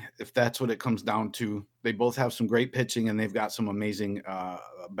LA, if that's what it comes down to, they both have some great pitching and they've got some amazing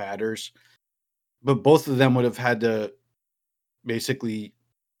batters. But both of them would have had to basically,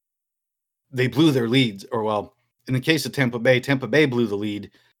 they blew their leads. Or, well, in the case of Tampa Bay blew the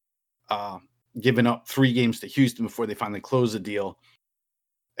lead, giving up 3 games to Houston before they finally closed the deal.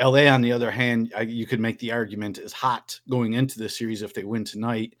 LA, on the other hand, you could make the argument is hot going into the series if they win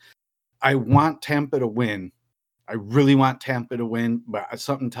tonight. I want Tampa to win. I really want Tampa to win, but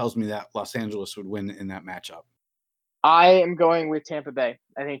something tells me that Los Angeles would win in that matchup. I am going with Tampa Bay.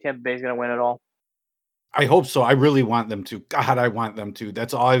 I think Tampa Bay is going to win it all. I hope so. I really want them to. God, I want them to.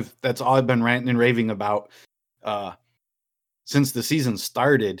 That's all I've been ranting and raving about since the season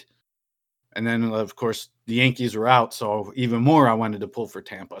started. And then, of course, the Yankees were out, so even more I wanted to pull for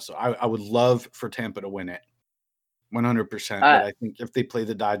Tampa. So I would love for Tampa to win it, 100%. But I think if they play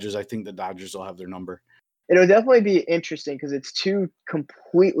the Dodgers, I think the Dodgers will have their number. It'll definitely be interesting because it's 2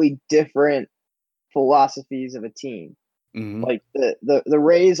 completely different philosophies of a team. Mm-hmm. Like the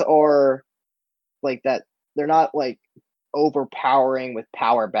Rays are like that. They're not like overpowering with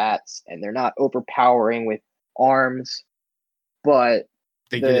power bats, and they're not overpowering with arms, but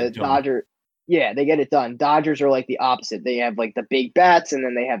the Dodgers. Yeah, they get it done. Dodgers are like the opposite. They have like the big bats and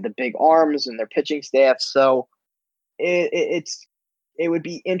then they have the big arms and their pitching staff. So it would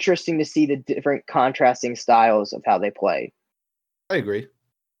be interesting to see the different contrasting styles of how they play. I agree.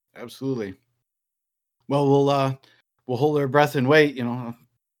 Absolutely. Well, we'll hold our breath and wait.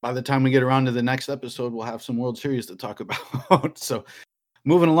 By the time we get around to the next episode, we'll have some World Series to talk about. So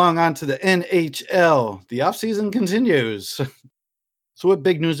moving along on to the NHL, the offseason continues. So what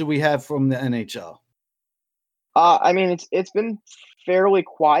big news do we have from the NHL? I mean, it's been fairly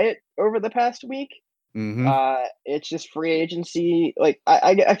quiet over the past week. Mm-hmm. It's just free agency. Like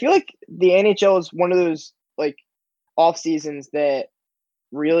I feel like the NHL is one of those like off seasons that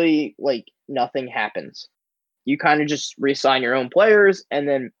really like nothing happens. You kind of just re-sign your own players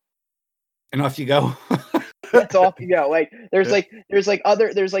and off you go. That's off you go. Like there's like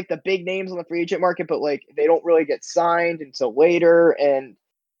the big names on the free agent market, but like they don't really get signed until later. And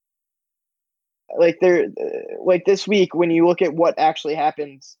like they're like this week, when you look at what actually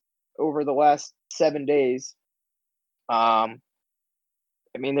happens over the last 7 days, I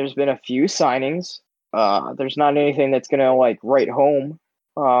mean, there's been a few signings. There's not anything that's gonna like write home.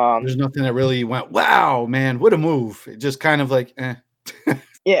 There's nothing that really went, wow, man, what a move. It just kind of like, eh.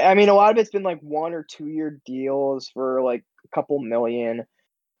 Yeah, I mean, a lot of it's been like 1 or 2 year deals for like a couple million.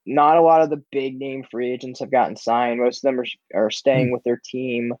 Not a lot of the big name free agents have gotten signed. Most of them are staying with their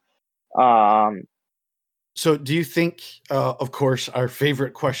team. So do you think, of course, our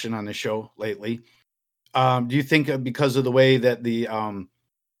favorite question on the show lately, do you think because of the way that the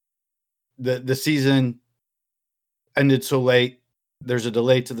season ended so late, there's a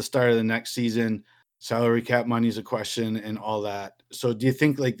delay to the start of the next season, salary cap money is a question and all that. So do you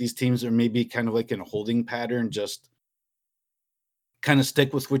think like these teams are maybe kind of like in a holding pattern, just kind of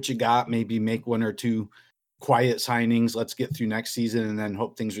stick with what you got, maybe make one or two quiet signings. Let's get through next season and then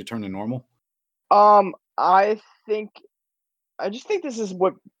hope things return to normal? I just think this is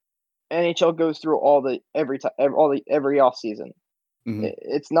what NHL goes through every off season. Mm-hmm.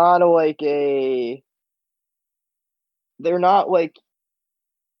 It's not they're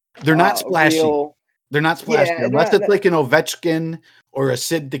not splashy. They're not splashy. Yeah, Unless it's like an Ovechkin or a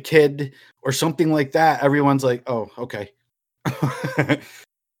Sid the Kid or something like that. Everyone's like, oh, okay.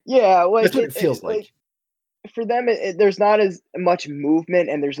 Yeah, like that's what it feels like. For them, there's not as much movement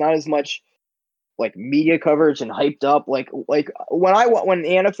and there's not as much like media coverage and hyped up. Like when the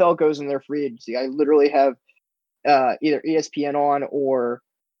NFL goes in their free agency, I literally have either ESPN on or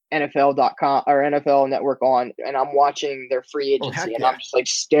NFL.com or NFL Network on, and I'm watching their free agency, and I'm just like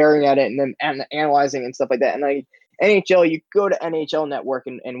staring at it and analyzing and stuff like that. And NHL, you go to NHL Network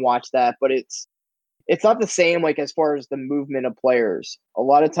and watch that, but it's not the same like as far as the movement of players. A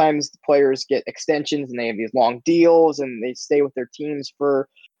lot of times the players get extensions and they have these long deals and they stay with their teams for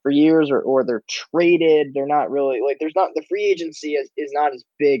years or they're traded. They're not really like the free agency is not as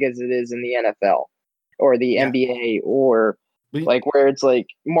big as it is in the NFL or the NBA or like where it's like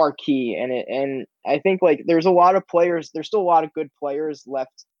marquee and I think like there's a lot of players. There's still a lot of good players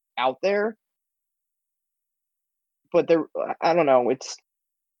left out there, but I don't know. It's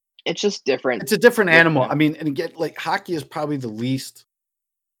just different. It's a different animal. I mean, and again, like hockey is probably the least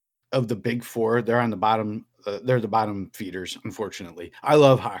of the big four. They're on the bottom. They're the bottom feeders, unfortunately. I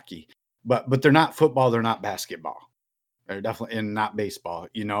love hockey, but they're not football. They're not basketball. They're definitely and not baseball.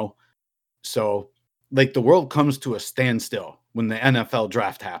 So like the world comes to a standstill when the NFL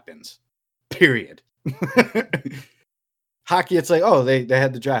draft happens. Period. Hockey, it's like, oh, they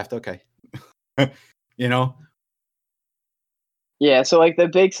had the draft. Okay. Yeah, so like the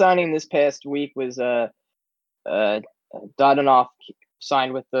big signing this past week was Dadonov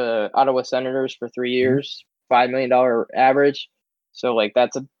signed with the Ottawa Senators for 3 years, $5 million average. So like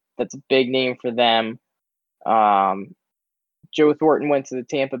that's a big name for them. Joe Thornton went to the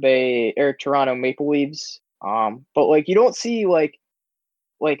Tampa Bay Toronto Maple Leafs. But like you don't see like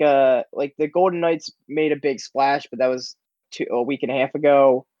the Golden Knights made a big splash, but that was a week and a half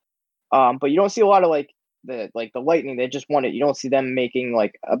ago. But you don't see a lot of like the Lightning. They just won it. You don't see them making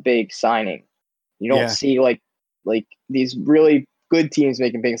like a big signing. You don't see like these really good teams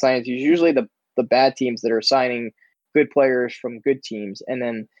making big signings. It's usually the bad teams that are signing good players from good teams, and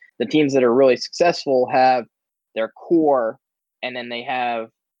then the teams that are really successful have their core, and then they have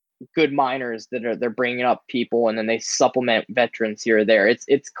good minors that they're bringing up people, and then they supplement veterans here or there.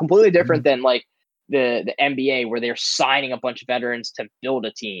 It's completely different than like the NBA where they're signing a bunch of veterans to build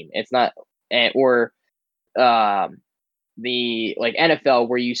a team. It's not or the like NFL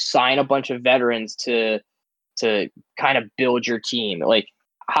where you sign a bunch of veterans to kind of build your team. Like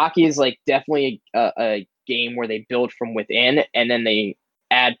hockey is like definitely a game where they build from within and then they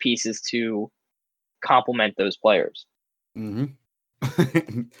add pieces to complement those players.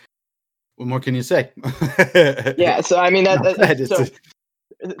 Mm-hmm. What more can you say? Yeah, so I mean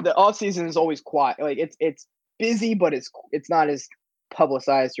the off season is always quiet. Like it's busy, but it's not as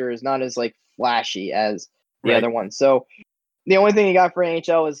publicized or is not as like flashy as the other ones. So the only thing you got for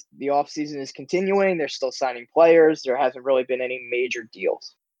NHL is the off season is continuing. They're still signing players. There hasn't really been any major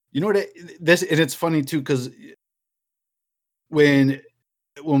deals. You know what? And it's funny too because when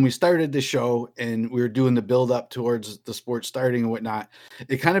we started the show and we were doing the build up towards the sport starting and whatnot,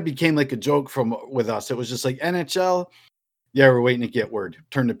 it kind of became like a joke with us. It was just like NHL. Yeah, we're waiting to get word.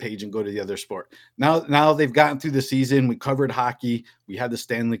 Turn the page and go to the other sport. Now they've gotten through the season. We covered hockey. We had the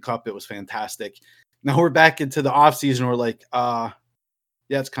Stanley Cup. It was fantastic. Now we're back into the off season. We're like, yeah,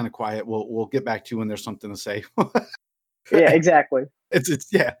 it's kind of quiet. We'll get back to you when there's something to say. Yeah, exactly.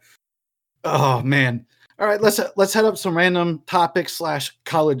 It's yeah. Oh man. All right, let's head up some random topics /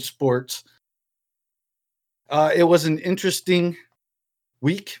 college sports. It was an interesting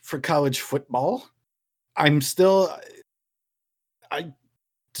week for college football. I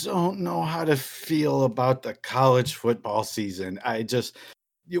don't know how to feel about the college football season.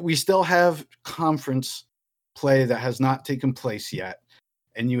 We still have conference play that has not taken place yet.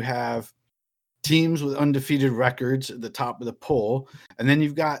 And you have teams with undefeated records at the top of the poll. And then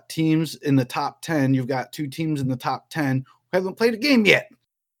you've got teams in the top 10. You've got 2 teams in the top 10 who haven't played a game yet.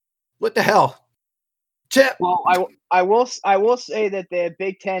 What the hell? Chip. Well, I will say that the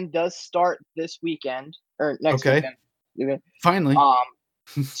Big Ten does start this weekend or next weekend. Finally.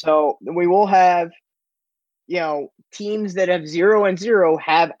 So we will have, teams that have 0-0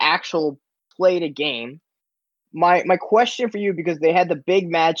 have actual played a game. My question for you, because they had the big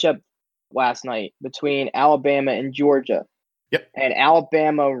matchup last night between Alabama and Georgia. Yep. And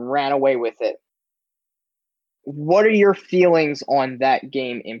Alabama ran away with it. What are your feelings on that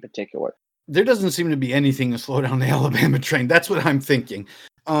game in particular? There doesn't seem to be anything to slow down the Alabama train. That's what I'm thinking.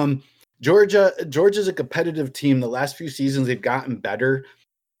 Georgia's a competitive team. The last few seasons, they've gotten better.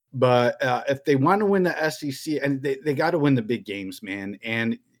 But if they want to win the SEC, and they got to win the big games, man.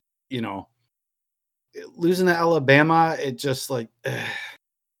 And, losing to Alabama, it just like,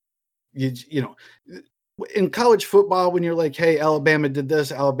 in college football, when you're like, hey, Alabama did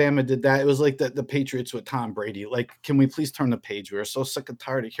this, Alabama did that, it was like the Patriots with Tom Brady. Like, can we please turn the page? We're so sick and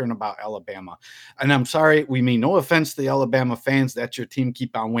tired of hearing about Alabama. And I'm sorry, we mean no offense to the Alabama fans. That's your team.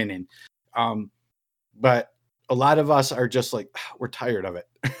 Keep on winning. But a lot of us are just like, we're tired of it.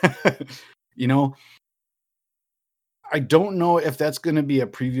 I don't know if that's going to be a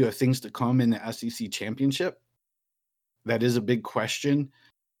preview of things to come in the SEC championship. That is a big question.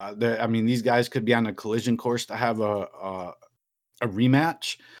 These guys could be on a collision course to have a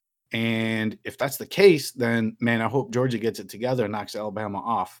rematch. And if that's the case, then, man, I hope Georgia gets it together and knocks Alabama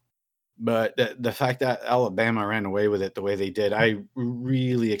off. But the fact that Alabama ran away with it the way they did, I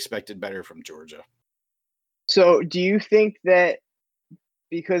really expected better from Georgia. So do you think that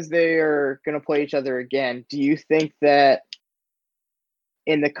because they are going to play each other again, do you think that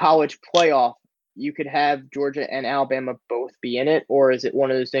in the college playoff, you could have Georgia and Alabama both be in it? Or is it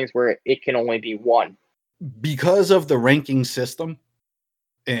one of those things where it can only be one? Because of the ranking system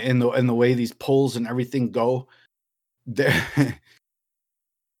and the way these polls and everything go,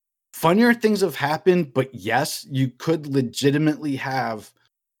 funnier things have happened, but yes, you could legitimately have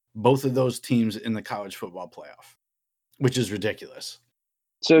both of those teams in the college football playoff, which is ridiculous.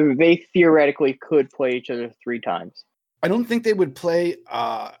 So they theoretically could play each other 3 times. I don't think they would play.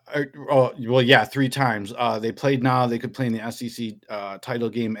 3 times. They played now. They could play in the SEC title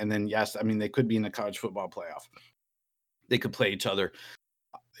game, and then yes, they could be in the college football playoff. They could play each other.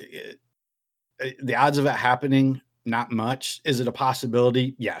 The odds of it happening, not much. Is it a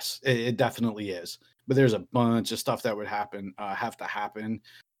possibility? Yes, it definitely is. But there's a bunch of stuff that would have to happen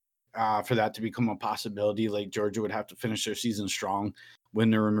for that to become a possibility. Like Georgia would have to finish their season strong, win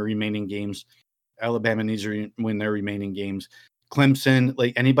their remaining games. Alabama needs to win their remaining games. Clemson,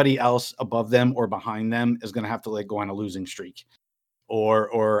 like anybody else above them or behind them, is going to have to go on a losing streak,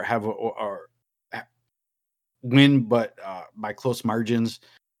 or win, but by close margins,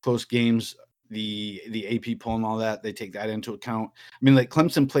 close games. The AP poll and all that, they take that into account.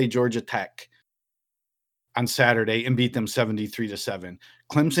 Clemson played Georgia Tech on Saturday and beat them 73-7.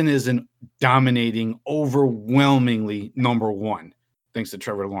 Clemson is an dominating, overwhelmingly number one, thanks to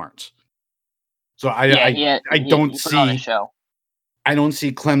Trevor Lawrence. So I don't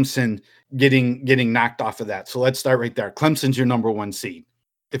see Clemson getting knocked off of that. So let's start right there. Clemson's your number one seed.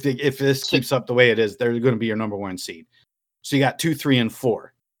 If this keeps up the way it is, they're going to be your number one seed. So you got 2, 3, and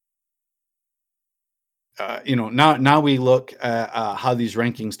 4. Now we look at how these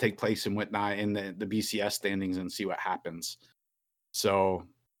rankings take place and whatnot in the BCS standings and see what happens. So,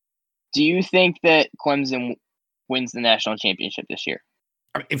 do you think that Clemson wins the national championship this year?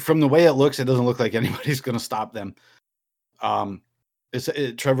 From the way it looks, it doesn't look like anybody's going to stop them.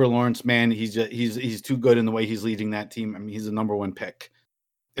 Trevor Lawrence, man, he's too good in the way he's leading that team. He's the number one pick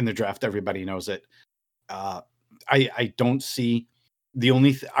in the draft. Everybody knows it. I don't see. The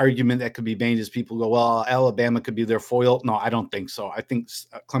only argument that could be made is people go, well, Alabama could be their foil. No, I don't think so. I think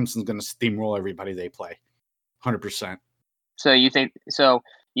Clemson's going to steamroll everybody they play, 100%. So you think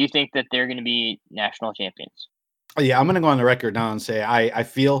that they're going to be national champions? Oh, yeah, I'm going to go on the record now and say I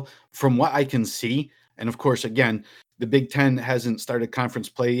feel from what I can see, and of course, again, the Big Ten hasn't started conference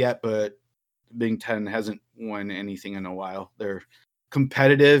play yet, but the Big Ten hasn't won anything in a while. They're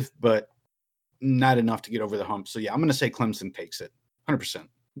competitive, but not enough to get over the hump. So, yeah, I'm going to say Clemson takes it, 100%.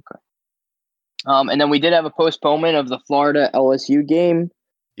 Okay. And then we did have a postponement of the Florida LSU game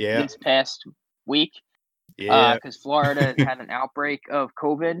this past week. Yeah. Because Florida had an outbreak of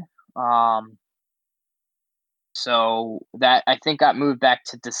COVID. So that I think got moved back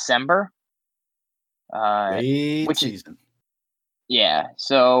to December. Late season. Yeah.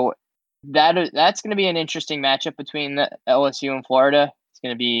 So that's going to be an interesting matchup between the LSU and Florida. It's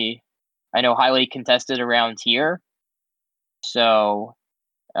going to be, I know, highly contested around here. So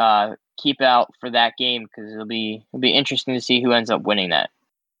keep out for that game because it'll be interesting to see who ends up winning that.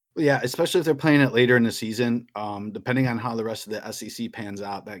 Yeah, especially if they're playing it later in the season. Depending on how the rest of the SEC pans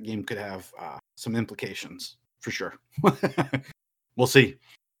out, that game could have some implications for sure. We'll see.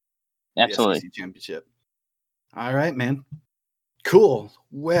 Absolutely. The SEC championship. All right, man. Cool.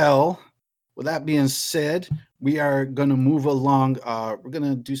 Well, With that being said, we are going to move along. We're going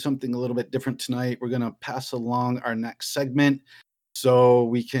to do something a little bit different tonight. We're going to pass along our next segment so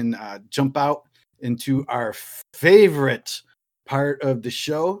we can jump out into our favorite part of the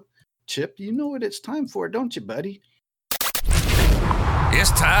show. Chip, you know what it's time for, don't you, buddy?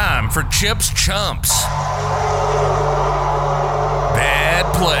 It's time for Chip's Chumps. Bad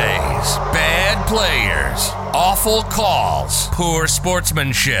plays, bad players, awful calls, poor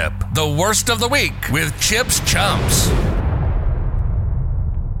sportsmanship. The worst of the week with Chip's Chumps.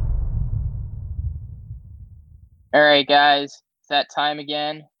 All right, guys, it's that time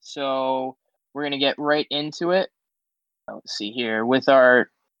again. So we're going to get right into it. Let's see here with our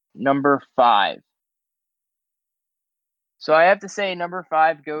number 5. So I have to say number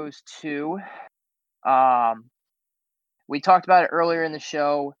 5 goes to, we talked about it earlier in the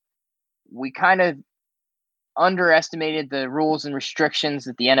show. We kind of underestimated the rules and restrictions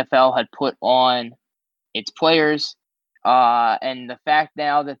that the NFL had put on its players. And the fact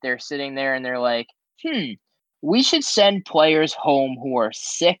now that they're sitting there and they're like, we should send players home who are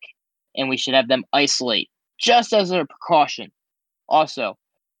sick and we should have them isolate just as a precaution. Also,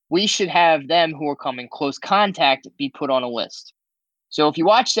 we should have them who are coming close contact be put on a list. So if you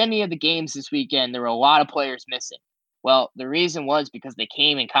watched any of the games this weekend, there were a lot of players missing. Well, the reason was because they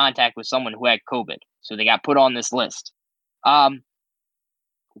came in contact with someone who had COVID. So they got put on this list. Why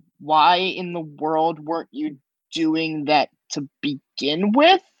in the world weren't you doing that to begin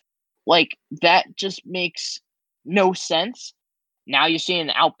with? Like, that just makes no sense. Now you're seeing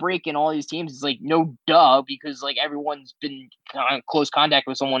an outbreak in all these teams. It's like, no duh, because like everyone's been in close contact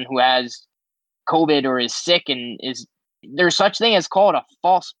with someone who has COVID or is sick and there's such thing as called a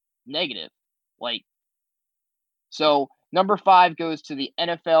false negative. Like, so number 5 goes to the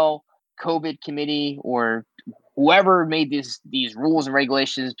NFL COVID committee or whoever made these rules and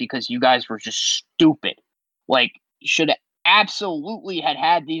regulations, because you guys were just stupid. Like, should absolutely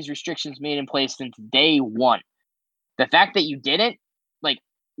had these restrictions made in place since day one. The fact that you didn't, like,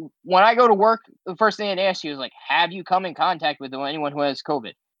 when I go to work, the first thing I'd ask you is like, have you come in contact with anyone who has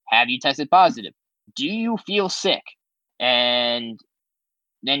COVID? Have you tested positive? Do you feel sick? And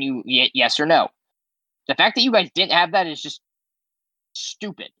then yes or no. The fact that you guys didn't have that is just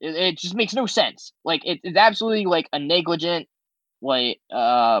stupid. It just makes no sense. Like, it's absolutely like a negligent way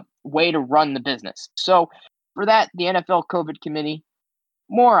to run the business. So for that, the NFL COVID committee,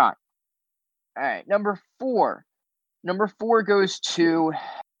 moron. All right, number 4. Number 4 goes to,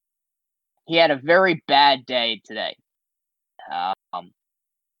 he had a very bad day today.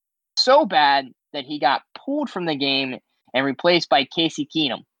 So bad that he got pulled from the game and replaced by Casey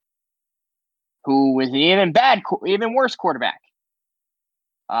Keenum, who was an even worse quarterback.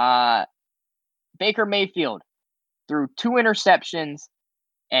 Baker Mayfield threw 2 interceptions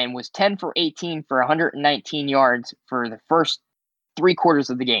and was 10 for 18 for 119 yards for the first 3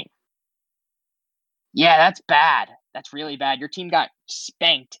 quarters of the game. Yeah, that's bad. That's really bad. Your team got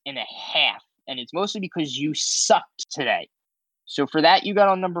spanked in a half, and it's mostly because you sucked today. So for that, you got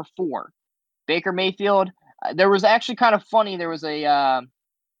on number 4. Baker Mayfield, there was actually kind of funny. There was a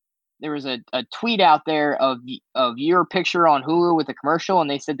tweet out there of your picture on Hulu with a commercial, and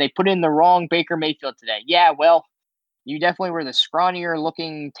they said they put in the wrong Baker Mayfield today. Yeah, well, you definitely were the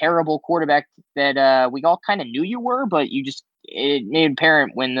scrawnier-looking, terrible quarterback that we all kind of knew you were, but it made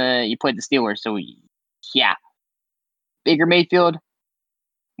apparent when you played the Steelers. So, yeah. Baker Mayfield,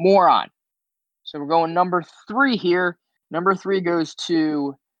 moron. So we're going number 3 here. Number 3 goes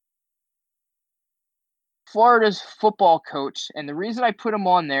to Florida's football coach. And the reason I put him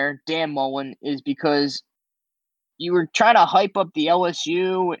on there, Dan Mullen, is because you were trying to hype up the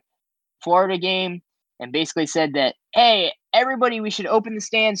LSU Florida game and basically said that, hey, everybody, we should open the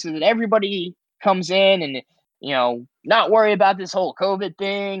stands so that everybody comes in and, not worry about this whole COVID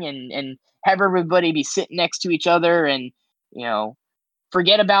thing and have everybody be sitting next to each other and,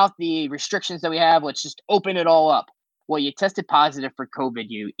 forget about the restrictions that we have. Let's just open it all up. Well, you tested positive for COVID,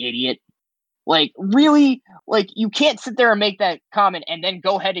 you idiot. Like, really? Like, you can't sit there and make that comment and then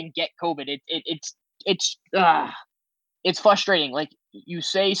go ahead and get COVID. It's frustrating. Like, you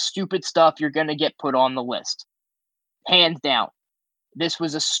say stupid stuff, you're going to get put on the list. Hands down. This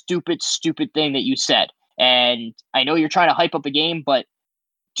was a stupid, stupid thing that you said. And I know you're trying to hype up a game, but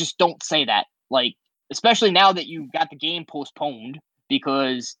just don't say that. Like, especially now that you got the game postponed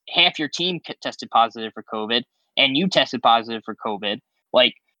because half your team tested positive for COVID and you tested positive for COVID.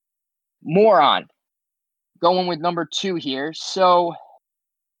 Like, moron. Going with number 2 here. So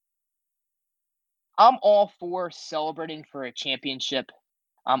I'm all for celebrating for a championship.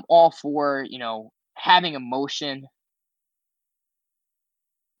 I'm all for, having emotion.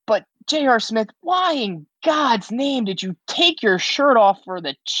 But J.R. Smith, why in God's name did you take your shirt off for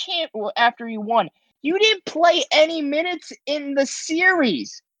the champ after you won? You didn't play any minutes in the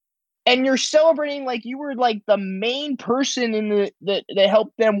series, and you're celebrating like you were like the main person in that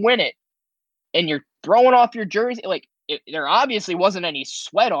helped them win it, and you're throwing off your jersey. Like there obviously wasn't any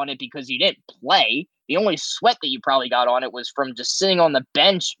sweat on it because you didn't play. The only sweat that you probably got on it was from just sitting on the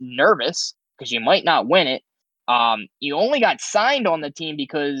bench nervous because you might not win it. You only got signed on the team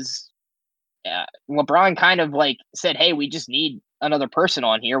because LeBron kind of like said, hey, we just need another person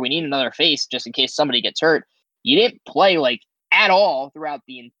on here. We need another face just in case somebody gets hurt. You didn't play like at all throughout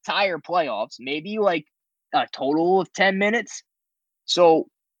the entire playoffs, maybe like a total of 10 minutes. So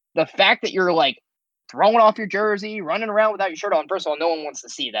the fact that you're like throwing off your jersey, running around without your shirt on, first of all, no one wants to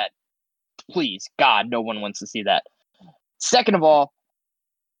see that. Please, God, no one wants to see that. Second of all,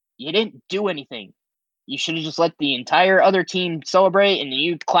 you didn't do anything. You should have just let the entire other team celebrate and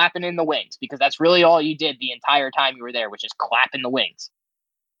you clapping in the wings, because that's really all you did the entire time you were there, which is clap in the wings.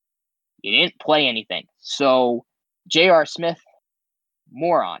 You didn't play anything. So, J.R. Smith,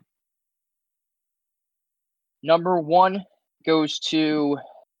 moron. Number one goes to,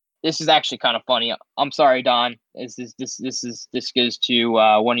 this is actually kind of funny. I'm sorry, Don. This goes to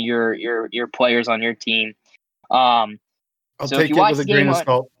one of your players on your team. I'll take it with a grain of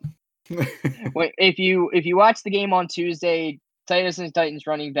salt. If you watch the game on Tuesday, Titans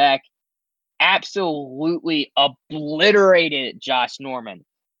running back absolutely obliterated Josh Norman.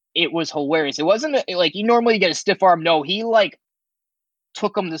 It was hilarious. It wasn't like you normally get a stiff arm. No, he like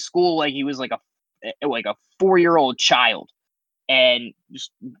took him to school like he was like a 4-year-old child, and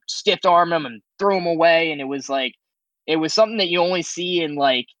just stiff arm him and threw him away. And it was something that you only see in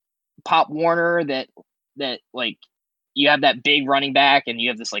like Pop Warner, that like you have that big running back and you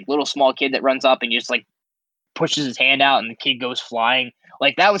have this like little small kid that runs up and you just like pushes his hand out and the kid goes flying.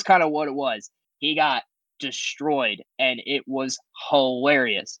 Like that was kind of what it was. He got destroyed and it was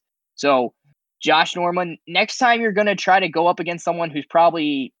hilarious. So Josh Norman, next time you're going to try to go up against someone who's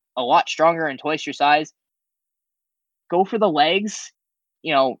probably a lot stronger and twice your size, go for the legs,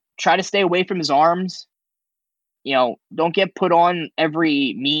 try to stay away from his arms. Don't get put on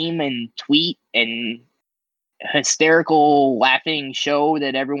every meme and tweet and hysterical laughing show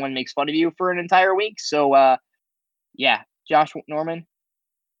that everyone makes fun of you for an entire week. So yeah, Josh Norman,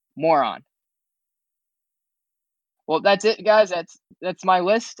 moron. Well, that's it, guys. That's my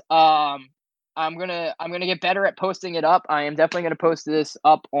list. I'm gonna get better at posting it up. I am definitely gonna post this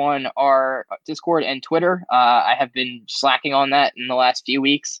up on our Discord and Twitter. I have been slacking on that in the last few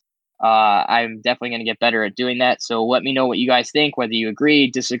weeks. I'm definitely gonna get better at doing that. So let me know what you guys think, whether you agree,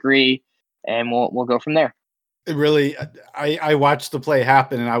 disagree, and we'll go from there. It really, I watched the play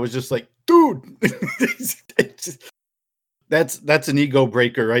happen and I was just like, dude, that's an ego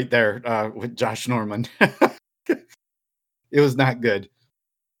breaker right there with Josh Norman. It was not good.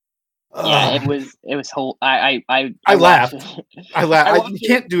 Yeah, it was whole. I laughed. I laughed. You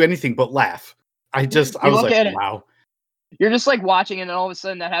can't do anything but laugh. I was like, wow. You're just like watching it, and all of a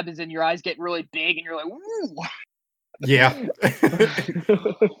sudden that happens, and your eyes get really big, and you're like, "Woo!" Yeah.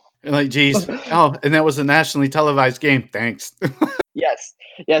 And like, geez, and that was a nationally televised game. Thanks. Yes.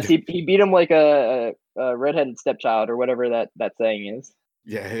 He beat him like a redheaded stepchild or whatever that saying is.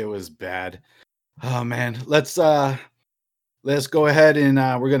 Yeah, it was bad. Oh man, let's go ahead and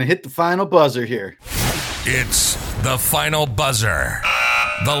we're gonna hit the final buzzer here. It's the final buzzer.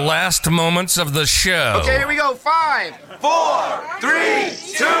 The last moments of the show. Okay, here we go. 5, 4, 3,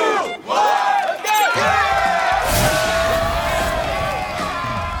 2, 1. Let's go!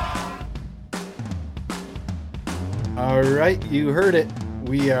 All right, you heard it.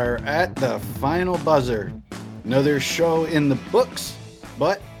 We are at the final buzzer. Another show in the books.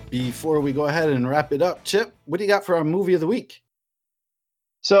 But before we go ahead and wrap it up, Chip, what do you got for our movie of the week?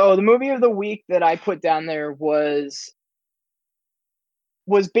 So the movie of the week that I put down there was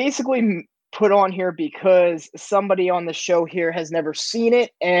basically put on here because somebody on the show here has never seen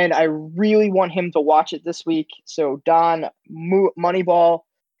it, and I really want him to watch it this week. So Don, Moneyball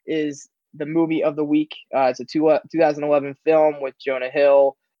is the movie of the week. It's a 2011 film with Jonah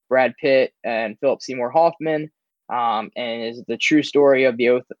Hill, Brad Pitt, and Philip Seymour Hoffman, and is the true story of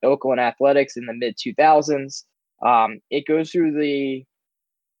the Oakland Athletics in the mid-2000s. It goes through the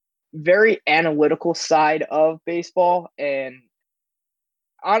very analytical side of baseball, and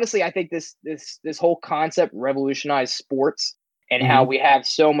honestly, I think this whole concept revolutionized sports and how we have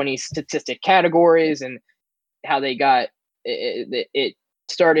so many statistic categories, and how they got it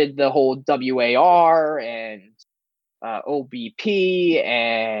started the whole WAR and OBP,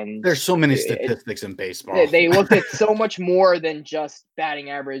 and there's so many statistics in baseball. They looked at so much more than just batting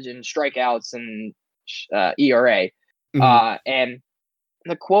average and strikeouts and ERA. Mhm. And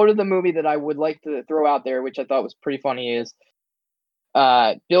the quote of the movie that I would like to throw out there, which I thought was pretty funny, is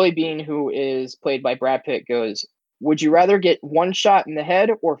Billy Beane, who is played by Brad Pitt, goes, "Would you rather get 1 shot in the head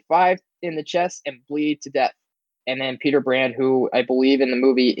or 5 in the chest and bleed to death?" And then Peter Brand, who I believe in the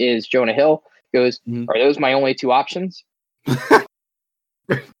movie is Jonah Hill, goes, Mhm. "Are those my only 2 options?"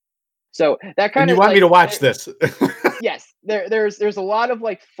 So that kind And of you want me to watch this? Yes, there's a lot of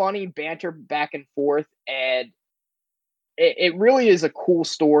like funny banter back and forth, and it really is a cool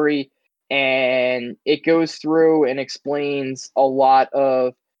story, and it goes through and explains a lot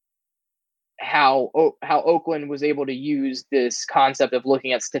of how Oakland was able to use this concept of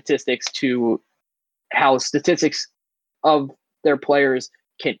looking at statistics to how statistics of their players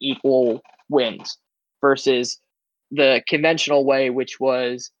can equal wins versus the conventional way, which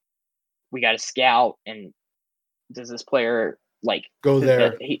was we got to scout, and does this player like Go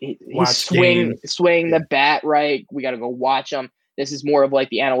there, he watch swing games. the bat right? We got to go watch them. This is more of like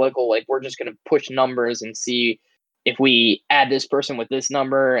the analytical, like we're just going to push numbers and see if we add this person with this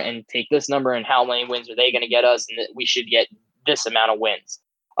number and take this number and how many wins are they going to get us, and that we should get this amount of wins.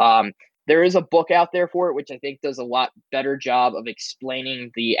 There is a book out there for it, which I think does a lot better job of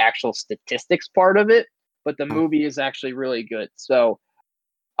explaining the actual statistics part of it, but the movie is actually really good. So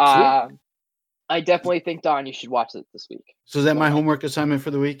I definitely think, Don, you should watch it this week. So is that my homework assignment for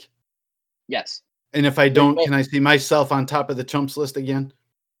the week? Yes. And if I don't, can I see myself on top of the chumps list again?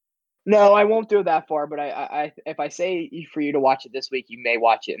 No, I won't do that far, but I if I say for you to watch it this week, you may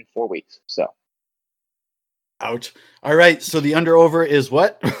watch it in 4 weeks. So. Ouch. All right. So the under-over is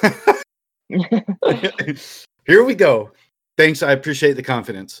what? Here we go. Thanks. I appreciate the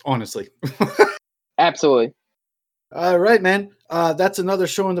confidence, honestly. Absolutely. All right, man. That's another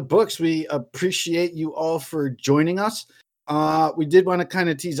show in the books. We appreciate you all for joining us. We did want to kind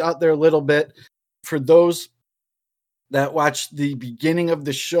of tease out there a little bit for those that watched the beginning of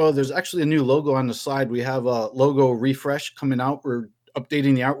the show. There's actually a new logo on the side. We have a logo refresh coming out. We're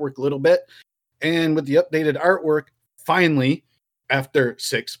updating the artwork a little bit. And with the updated artwork, finally, after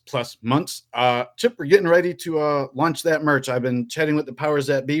 6+ months, Chip, we're getting ready to launch that merch. I've been chatting with the powers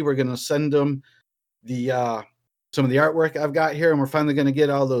that be. We're going to send them some of the artwork I've got here, and we're finally going to get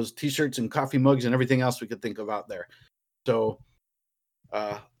all those t-shirts and coffee mugs and everything else we could think of out there. So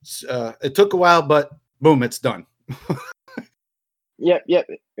it took a while, but boom, it's done. Yep.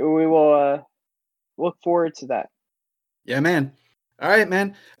 We will look forward to that. Yeah, man. All right,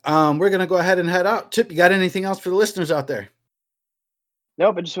 man. We're going to go ahead and head out. Chip, you got anything else for the listeners out there?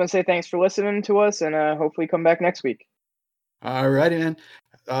 Nope, I just want to say thanks for listening to us, and hopefully come back next week. All righty, man.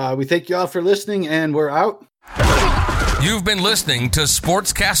 We thank you all for listening, and we're out. You've been listening to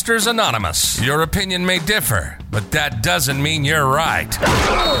Sportscasters Anonymous. Your opinion may differ, but that doesn't mean you're right.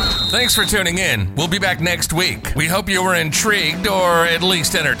 Thanks for tuning in. We'll be back next week. We hope you were intrigued or at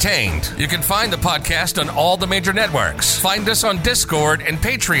least entertained. You can find the podcast on all the major networks. Find us on Discord and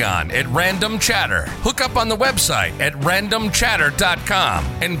Patreon at Random Chatter. Hook up on the website at randomchatter.com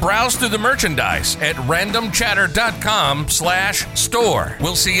and browse through the merchandise at randomchatter.com/store.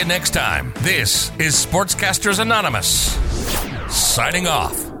 We'll see you next time. This is Sportscasters Anonymous. Signing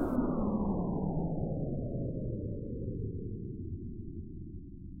off.